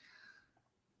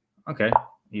okay,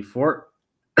 E4.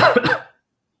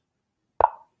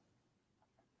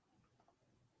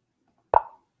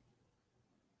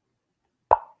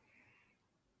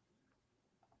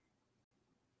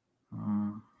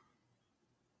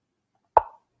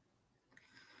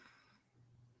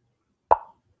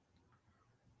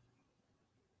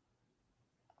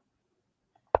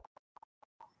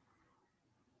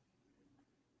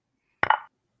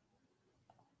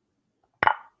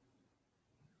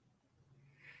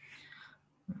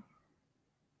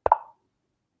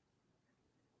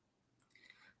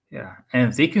 Yeah, and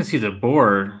if they can see the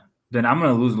board, then I'm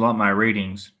gonna lose a lot of my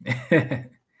ratings.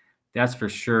 That's for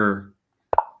sure.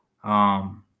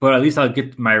 But at least I'll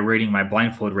get my rating, my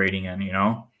blindfold rating in, you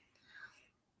know?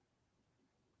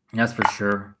 That's for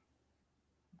sure.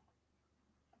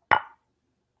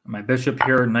 My bishop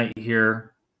here, knight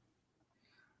here.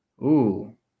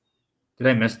 Ooh. Did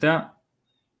I miss that?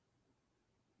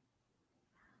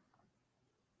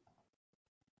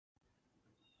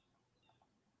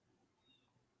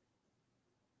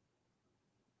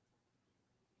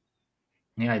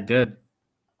 Yeah, I did.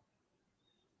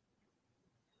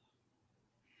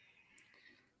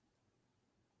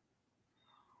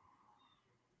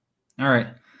 All right.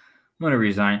 I'm gonna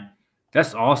resign.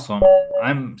 That's awesome.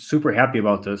 I'm super happy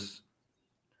about this.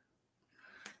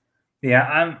 Yeah,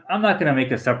 I'm not gonna make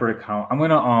a separate account. I'm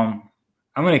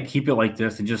gonna keep it like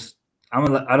this and just I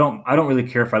don't really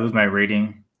care if I lose my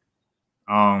rating.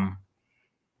 Um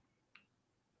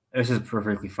this is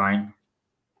perfectly fine.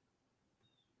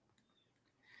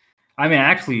 I mean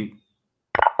actually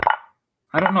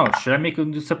I don't know. Should I make a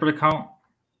new separate account?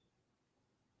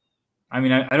 I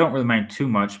mean I don't really mind too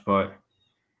much, but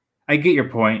I get your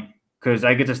point because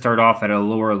I get to start off at a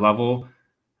lower level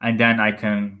and then I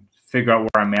can figure out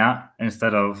where I'm at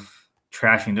instead of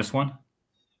trashing this one.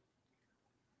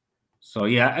 So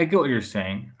yeah, I get what you're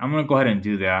saying. I'm gonna go ahead and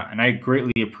do that, and I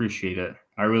greatly appreciate it.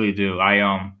 I really do. I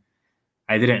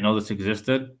didn't know this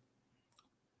existed,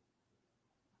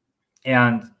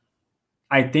 and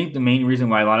I think the main reason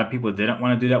why a lot of people didn't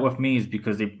want to do that with me is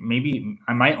because they maybe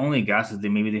I might only guess is they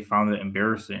maybe they found it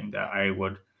embarrassing that I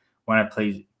would want to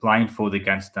play blindfold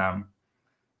against them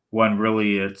when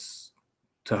really it's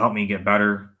to help me get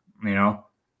better. You know,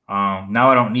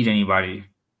 now I don't need anybody,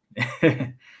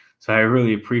 so I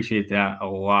really appreciate that a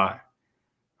lot.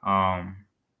 Um,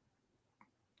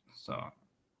 so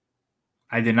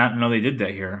I did not know they did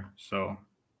that here. So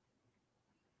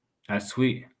that's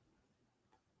sweet.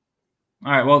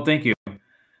 All right. Well, thank you.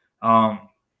 Um,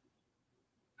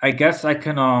 I guess I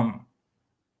can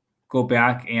go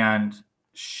back and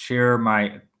share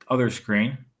my other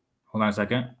screen. Hold on a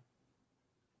second.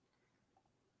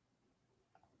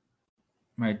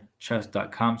 My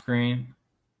chess.com screen.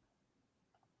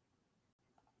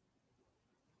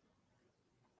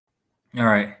 All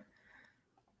right.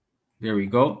 There we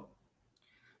go.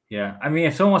 Yeah. I mean,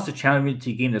 if someone wants to challenge me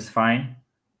to a game, that's fine.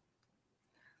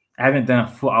 I haven't done a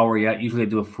full hour yet. Usually I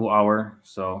do a full hour.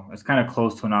 So it's kind of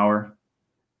close to an hour.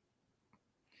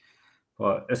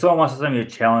 But if someone wants to send me a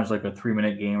challenge, like a 3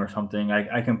 minute game or something,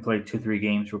 I can play two, three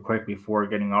games real quick before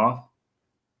getting off.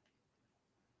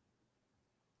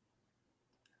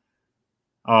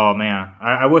 Oh man,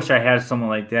 I wish I had someone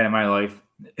like that in my life.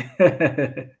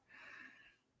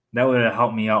 That would have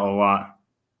helped me out a lot.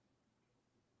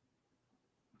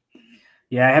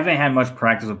 Yeah, I haven't had much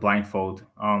practice with blindfold.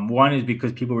 One is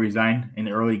because people resign in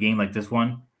the early game like this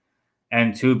one,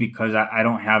 and two because I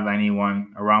don't have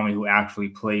anyone around me who actually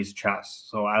plays chess.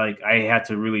 So I had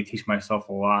to really teach myself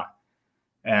a lot,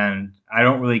 and I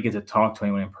don't really get to talk to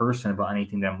anyone in person about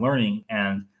anything that I'm learning.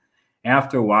 And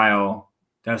after a while,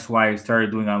 that's why I started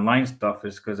doing online stuff.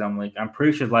 Is because I'm like I'm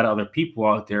pretty sure there's a lot of other people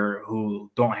out there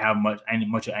who don't have much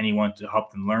of anyone to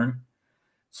help them learn.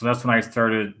 So that's when I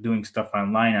started doing stuff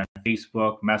online on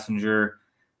Facebook, Messenger,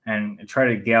 and try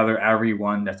to gather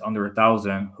everyone that's under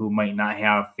 1,000 who might not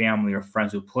have family or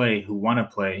friends who want to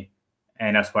play,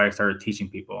 and that's why I started teaching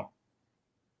people.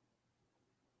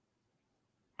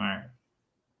 All right,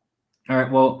 all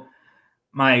right. Well,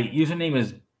 my username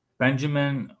is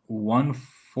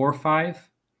Benjamin145.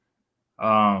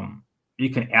 You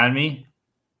can add me,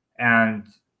 and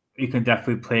you can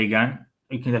definitely play again.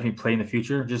 You can definitely play in the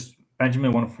future. Just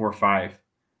Benjamin145.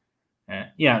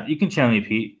 Yeah, you can channel me,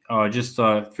 Pete. Just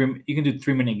three. You can do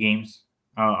 3 minute games.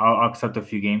 I'll accept a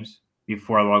few games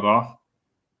before I log off.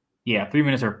 Yeah, 3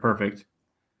 minutes are perfect.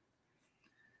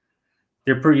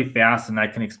 They're pretty fast, and I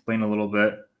can explain a little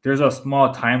bit. There's a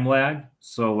small time lag,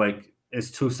 so like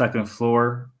it's 2 seconds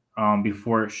slower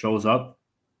before it shows up.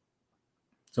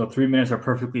 So 3 minutes are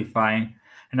perfectly fine,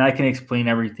 and I can explain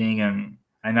everything and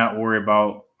not worry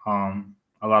about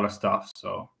a lot of stuff.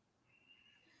 So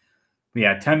but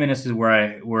yeah, 10 minutes is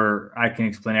where I can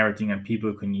explain everything and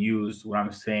people can use what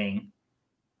I'm saying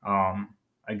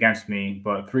against me.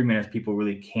 But 3 minutes, people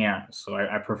really can't. So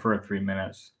I prefer 3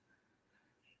 minutes,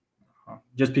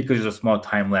 just because there's a small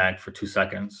time lag for 2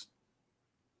 seconds.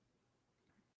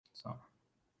 So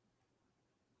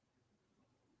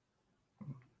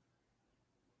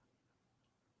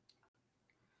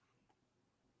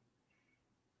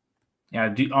yeah,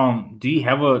 do you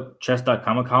have a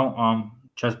chess.com account,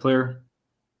 chess player?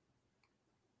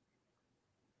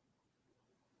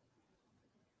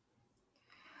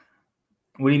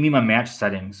 What do you mean by match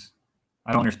settings?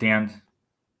 I don't understand.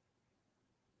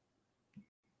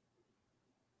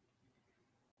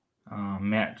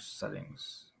 Match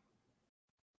settings.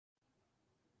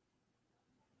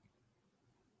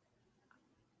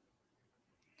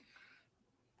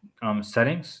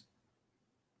 Settings.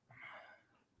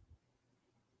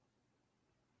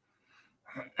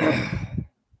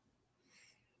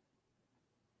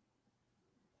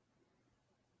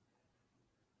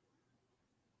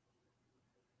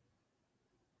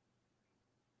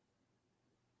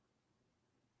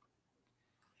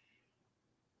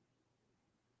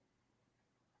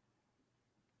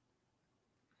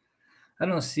 I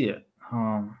don't see it.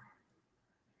 Hmm.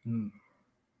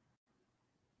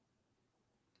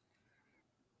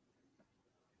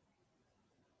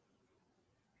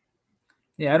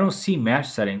 Yeah, I don't see match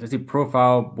settings. I see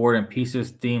profile, board and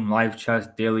pieces, theme, live chess,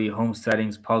 daily, home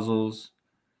settings, puzzles.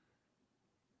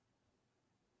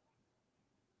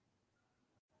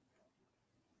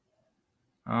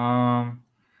 Um,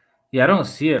 yeah, I don't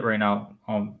see it right now.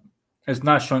 It's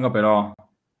not showing up at all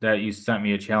that you sent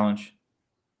me a challenge.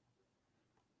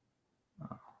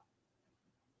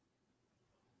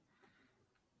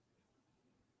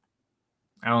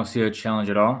 I don't see a challenge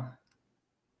at all.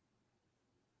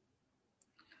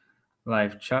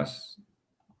 Live chess.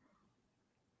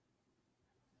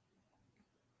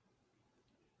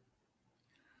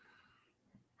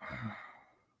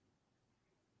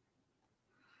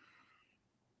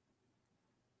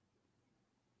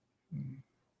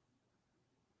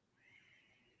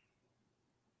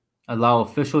 Allow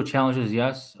official challenges,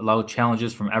 yes. Allow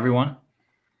challenges from everyone.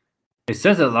 It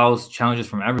says it allows challenges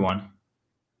from everyone.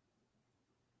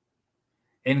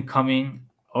 Incoming.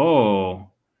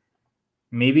 Oh,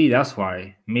 maybe that's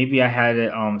why. Maybe I had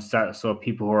it set so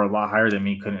people who are a lot higher than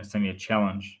me couldn't send me a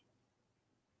challenge.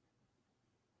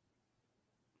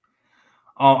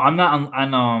 Oh, I'm not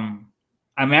on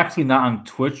I'm actually not on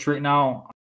Twitch right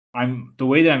now. I'm the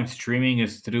way that I'm streaming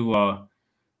is through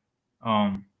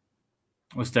um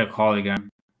what's that called again?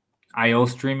 IO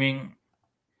streaming.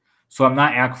 So I'm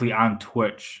not actually on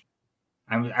Twitch.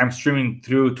 I'm streaming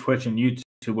through Twitch and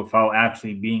YouTube without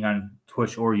actually being on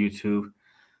Twitch or YouTube.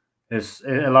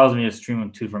 It allows me to stream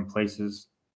in two different places.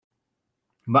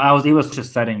 But I was able to switch the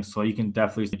settings, so you can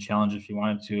definitely challenge if you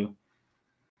wanted to.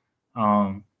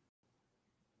 Um,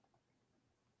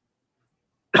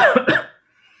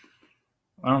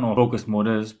 I don't know what focus mode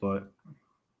is, but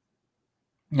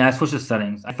yeah, I switched the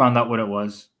settings. I found out what it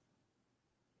was.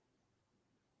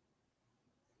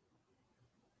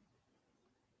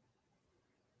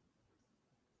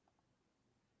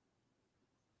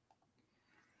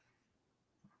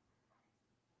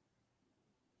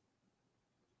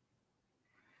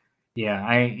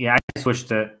 I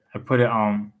switched it. I put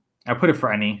it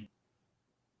for any.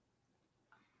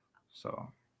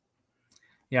 So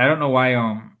yeah, I don't know why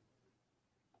oh,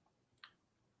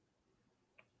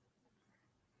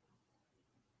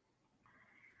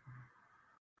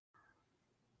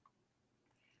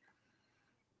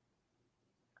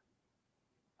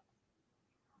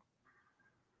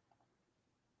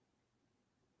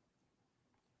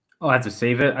 I have to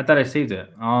save it. I thought I saved it.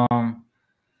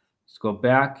 Let's go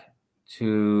back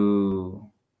to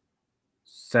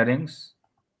settings,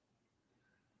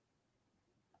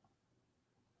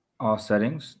 all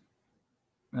settings,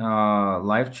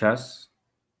 live chess,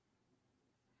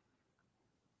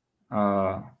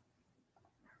 uh,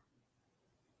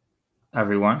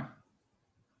 everyone,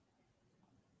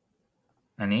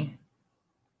 any,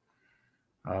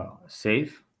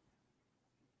 save.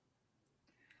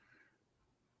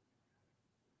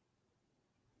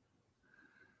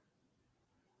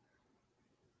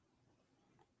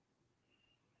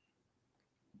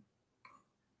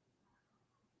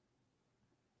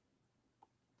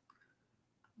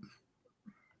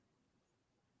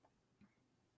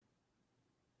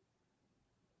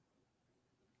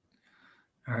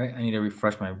 All right, I need to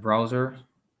refresh my browser.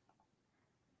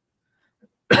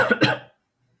 All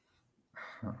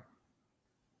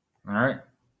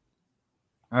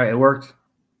right, it worked.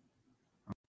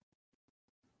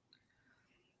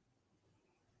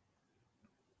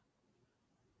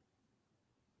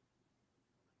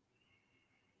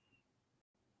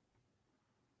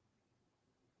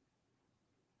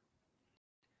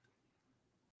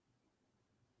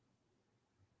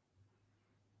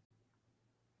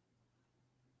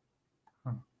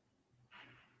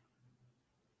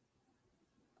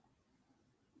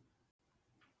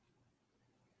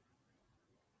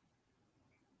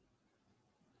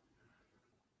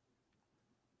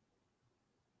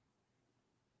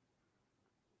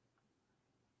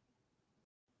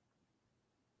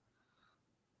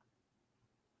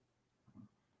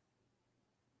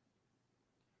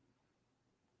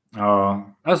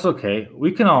 That's okay.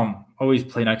 We can always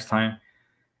play next time.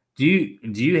 Do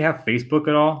you have Facebook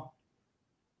at all?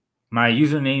 My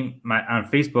username my on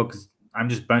Facebook is I'm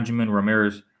just Benjamin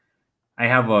Ramirez. I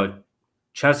have a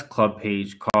chess club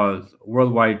page called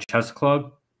Worldwide Chess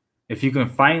Club. If you can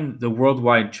find the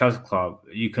Worldwide Chess Club,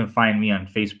 you can find me on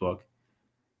Facebook.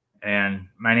 And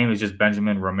my name is just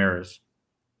Benjamin Ramirez.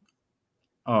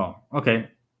 Oh, okay.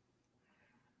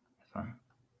 Fine.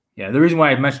 Yeah, the reason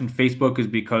why I mentioned Facebook is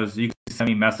because you can send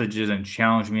me messages and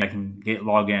challenge me. I can get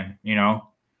log in.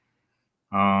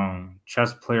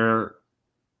 Chess player.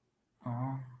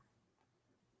 Oh,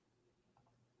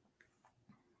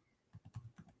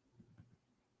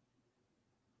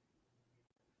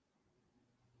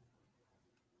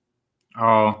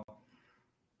 oh,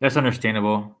 that's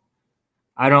understandable.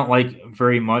 I don't like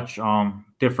very much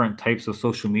different types of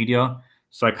social media,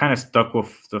 so I kind of stuck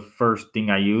with the first thing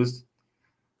I used,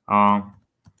 um,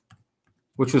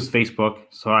 which was Facebook.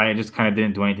 So I just kind of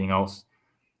didn't do anything else.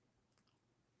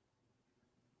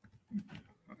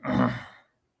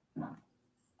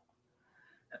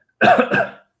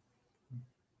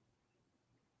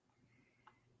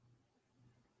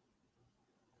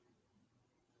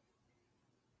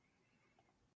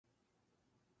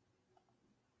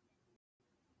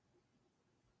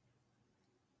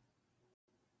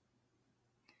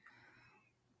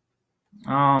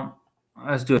 um,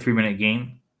 let's do a 3 minute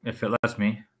game if it lets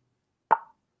me.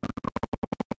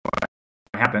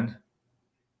 What happened?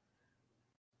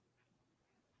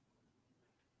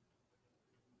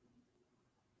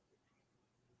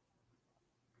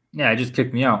 Yeah, it just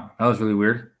kicked me out. That was really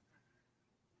weird.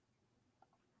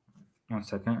 1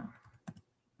 second.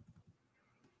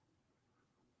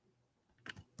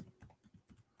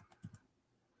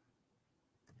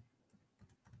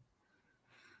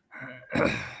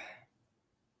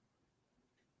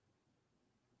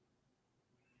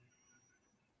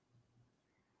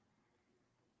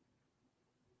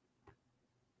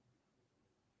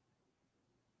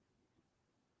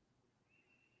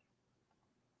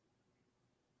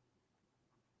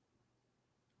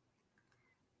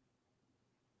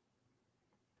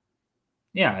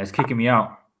 Yeah, it's kicking me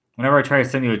out. Whenever I try to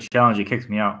send you a challenge, it kicks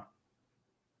me out.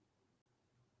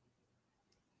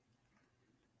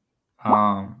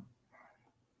 All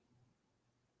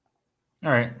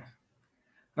right.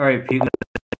 All right, Pete. Let's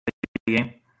play the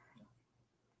game.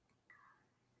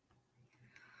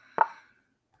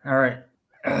 All right.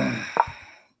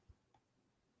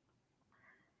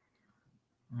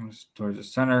 Towards the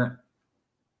center.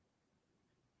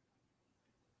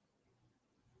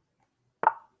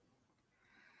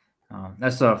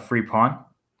 That's a free pawn.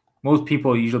 Most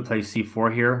people usually play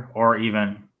c4 here, or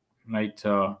even knight.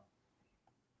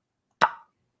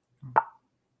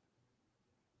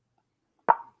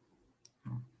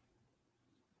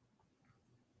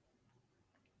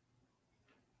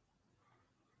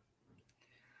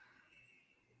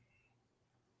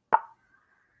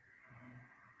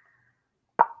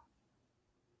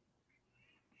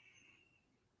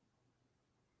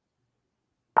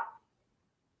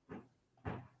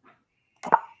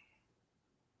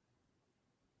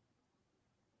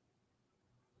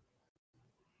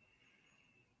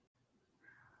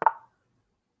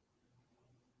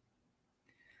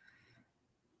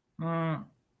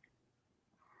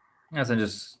 Yes, I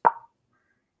just.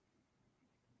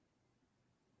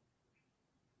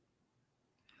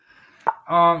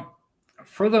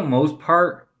 For the most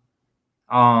part,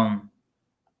 my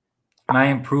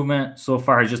improvement so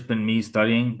far has just been me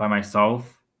studying by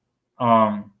myself.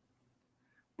 Um,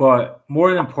 but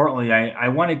more than importantly, I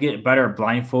want to get better at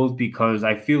blindfolds because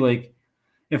I feel like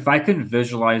if I can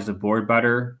visualize the board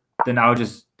better, then I'll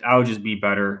just be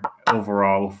better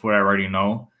overall with what I already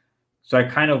know. So I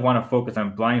kind of want to focus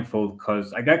on blindfold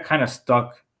because I got kind of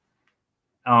stuck.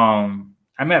 I'm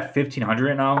at 1500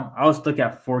 right now. I was stuck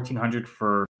at 1400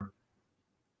 for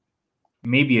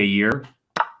maybe a year,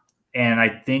 and I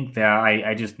think that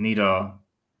I just need to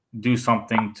do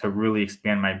something to really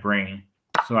expand my brain.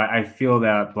 So I feel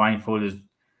that blindfold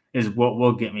is what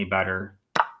will get me better.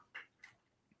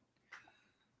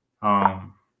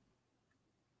 Um,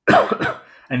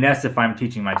 and that's if I'm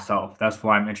teaching myself. That's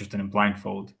why I'm interested in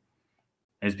blindfold,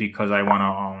 is because I want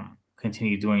to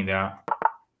continue doing that.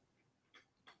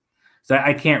 So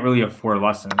I can't really afford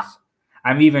lessons.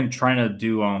 I'm even trying to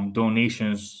do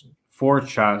donations for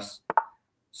chess,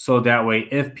 so that way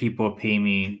if people pay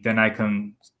me, then I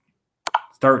can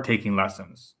start taking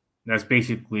lessons. That's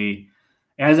basically,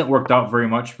 it hasn't worked out very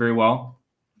well.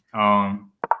 And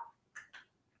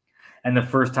the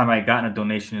first time I got a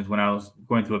donation is when I was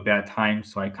going through a bad time,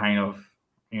 so I kind of,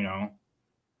 you know,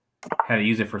 had to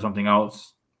use it for something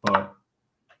else. But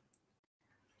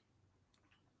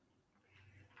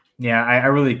yeah, I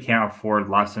really can't afford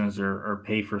lessons or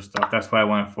pay for stuff. That's why I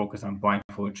want to focus on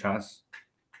blindfold chess.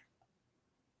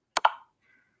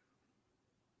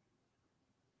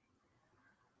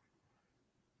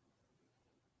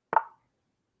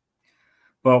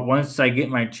 But once I get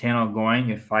my channel going,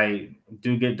 if I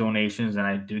do get donations and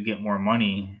I do get more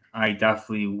money, I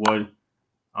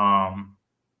um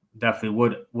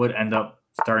would end up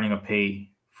starting a pay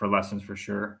for lessons for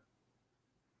sure.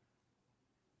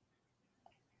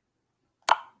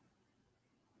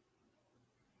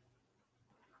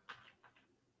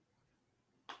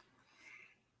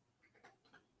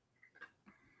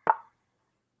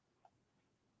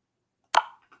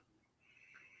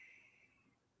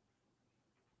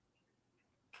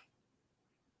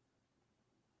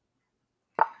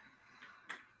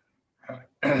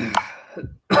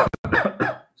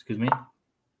 Excuse me.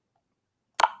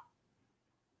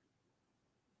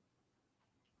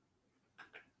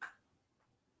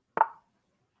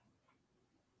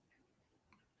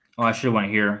 Oh, I should have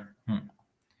went here.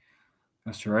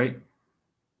 That's right.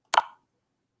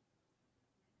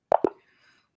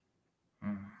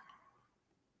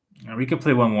 We could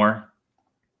play one more.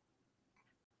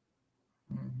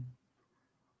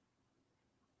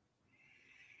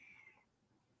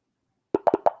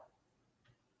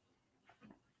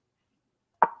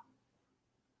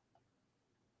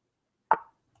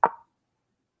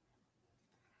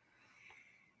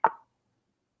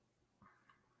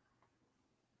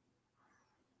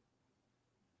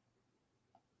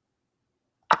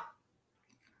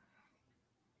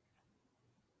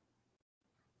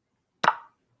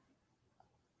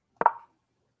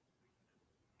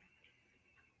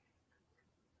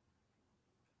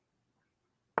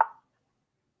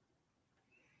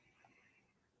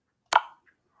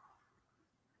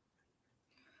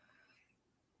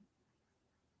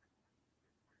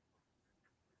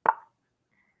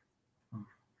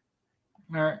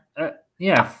 All right.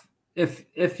 Yeah. If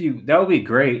you, that would be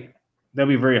great. That'd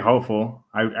be very helpful.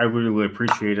 I really would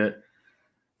appreciate it.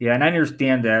 Yeah, and I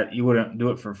understand that you wouldn't do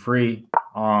it for free.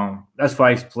 That's why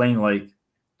I explain like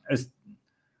it's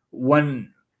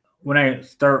when when I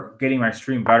start getting my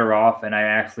stream better off and I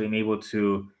actually am able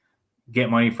to get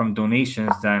money from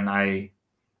donations, then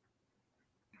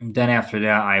after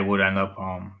that I would end up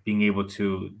being able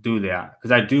to do that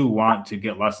because I do want to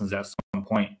get lessons at some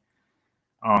point.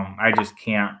 I just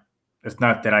can't. It's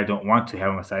not that I don't want to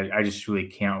have them. I just really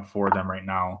can't afford them right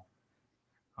now.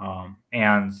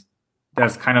 And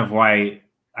that's kind of why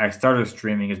I started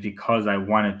streaming is because I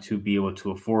wanted to be able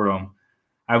to afford them.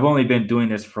 I've only been doing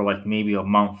this for like maybe a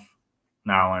month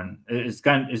now, and it's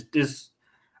just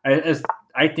it's,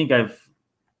 I think I've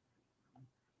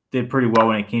did pretty well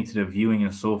when it came to the viewing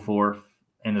and so forth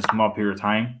in a small period of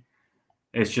time.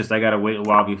 It's just I gotta wait a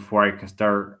while before I can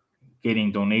start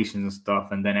getting donations and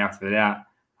stuff, and then after that,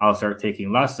 I'll start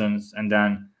taking lessons, and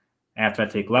then after I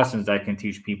take lessons, I can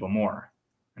teach people more,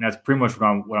 and that's pretty much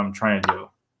what I'm trying to do.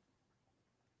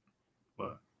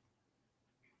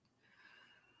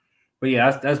 But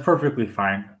yeah, that's perfectly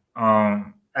fine.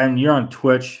 And you're on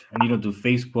Twitch and you don't do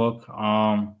Facebook.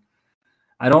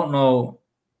 I don't know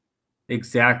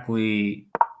exactly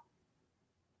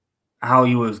how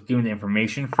you was given the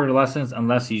information for the lessons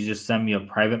unless you just send me a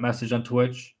private message on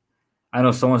Twitch. I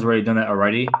know someone's already done that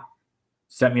already.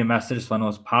 Sent me a message so I know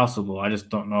it's possible. I just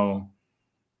don't know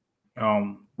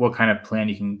what kind of plan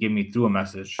you can give me through a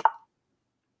message.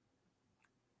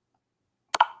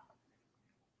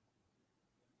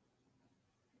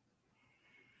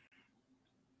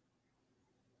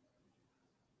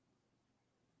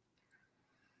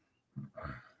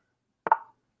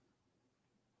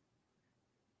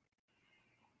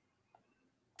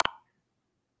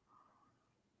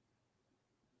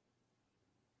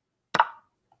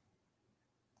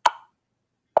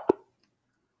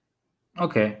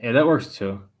 Okay, yeah, that works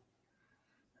too.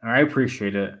 All right, I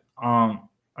appreciate it. All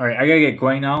right, I gotta get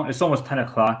going now. It's almost 10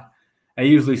 o'clock. I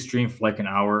usually stream for like an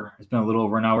hour. It's been a little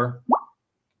over an hour.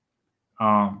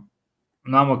 No,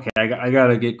 I'm okay. I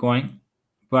gotta get going,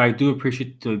 but I do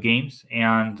appreciate the games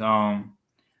and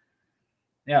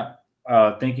yeah.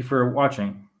 Thank you for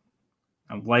watching.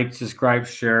 Like, subscribe,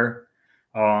 share.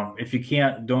 If you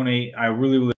can't donate, I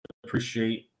really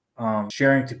appreciate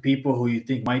sharing to people who you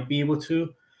think might be able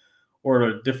to, or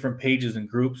to different pages and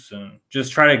groups, and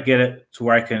just try to get it to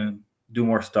where I can do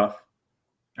more stuff.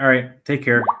 All right, take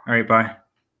care. All right, bye.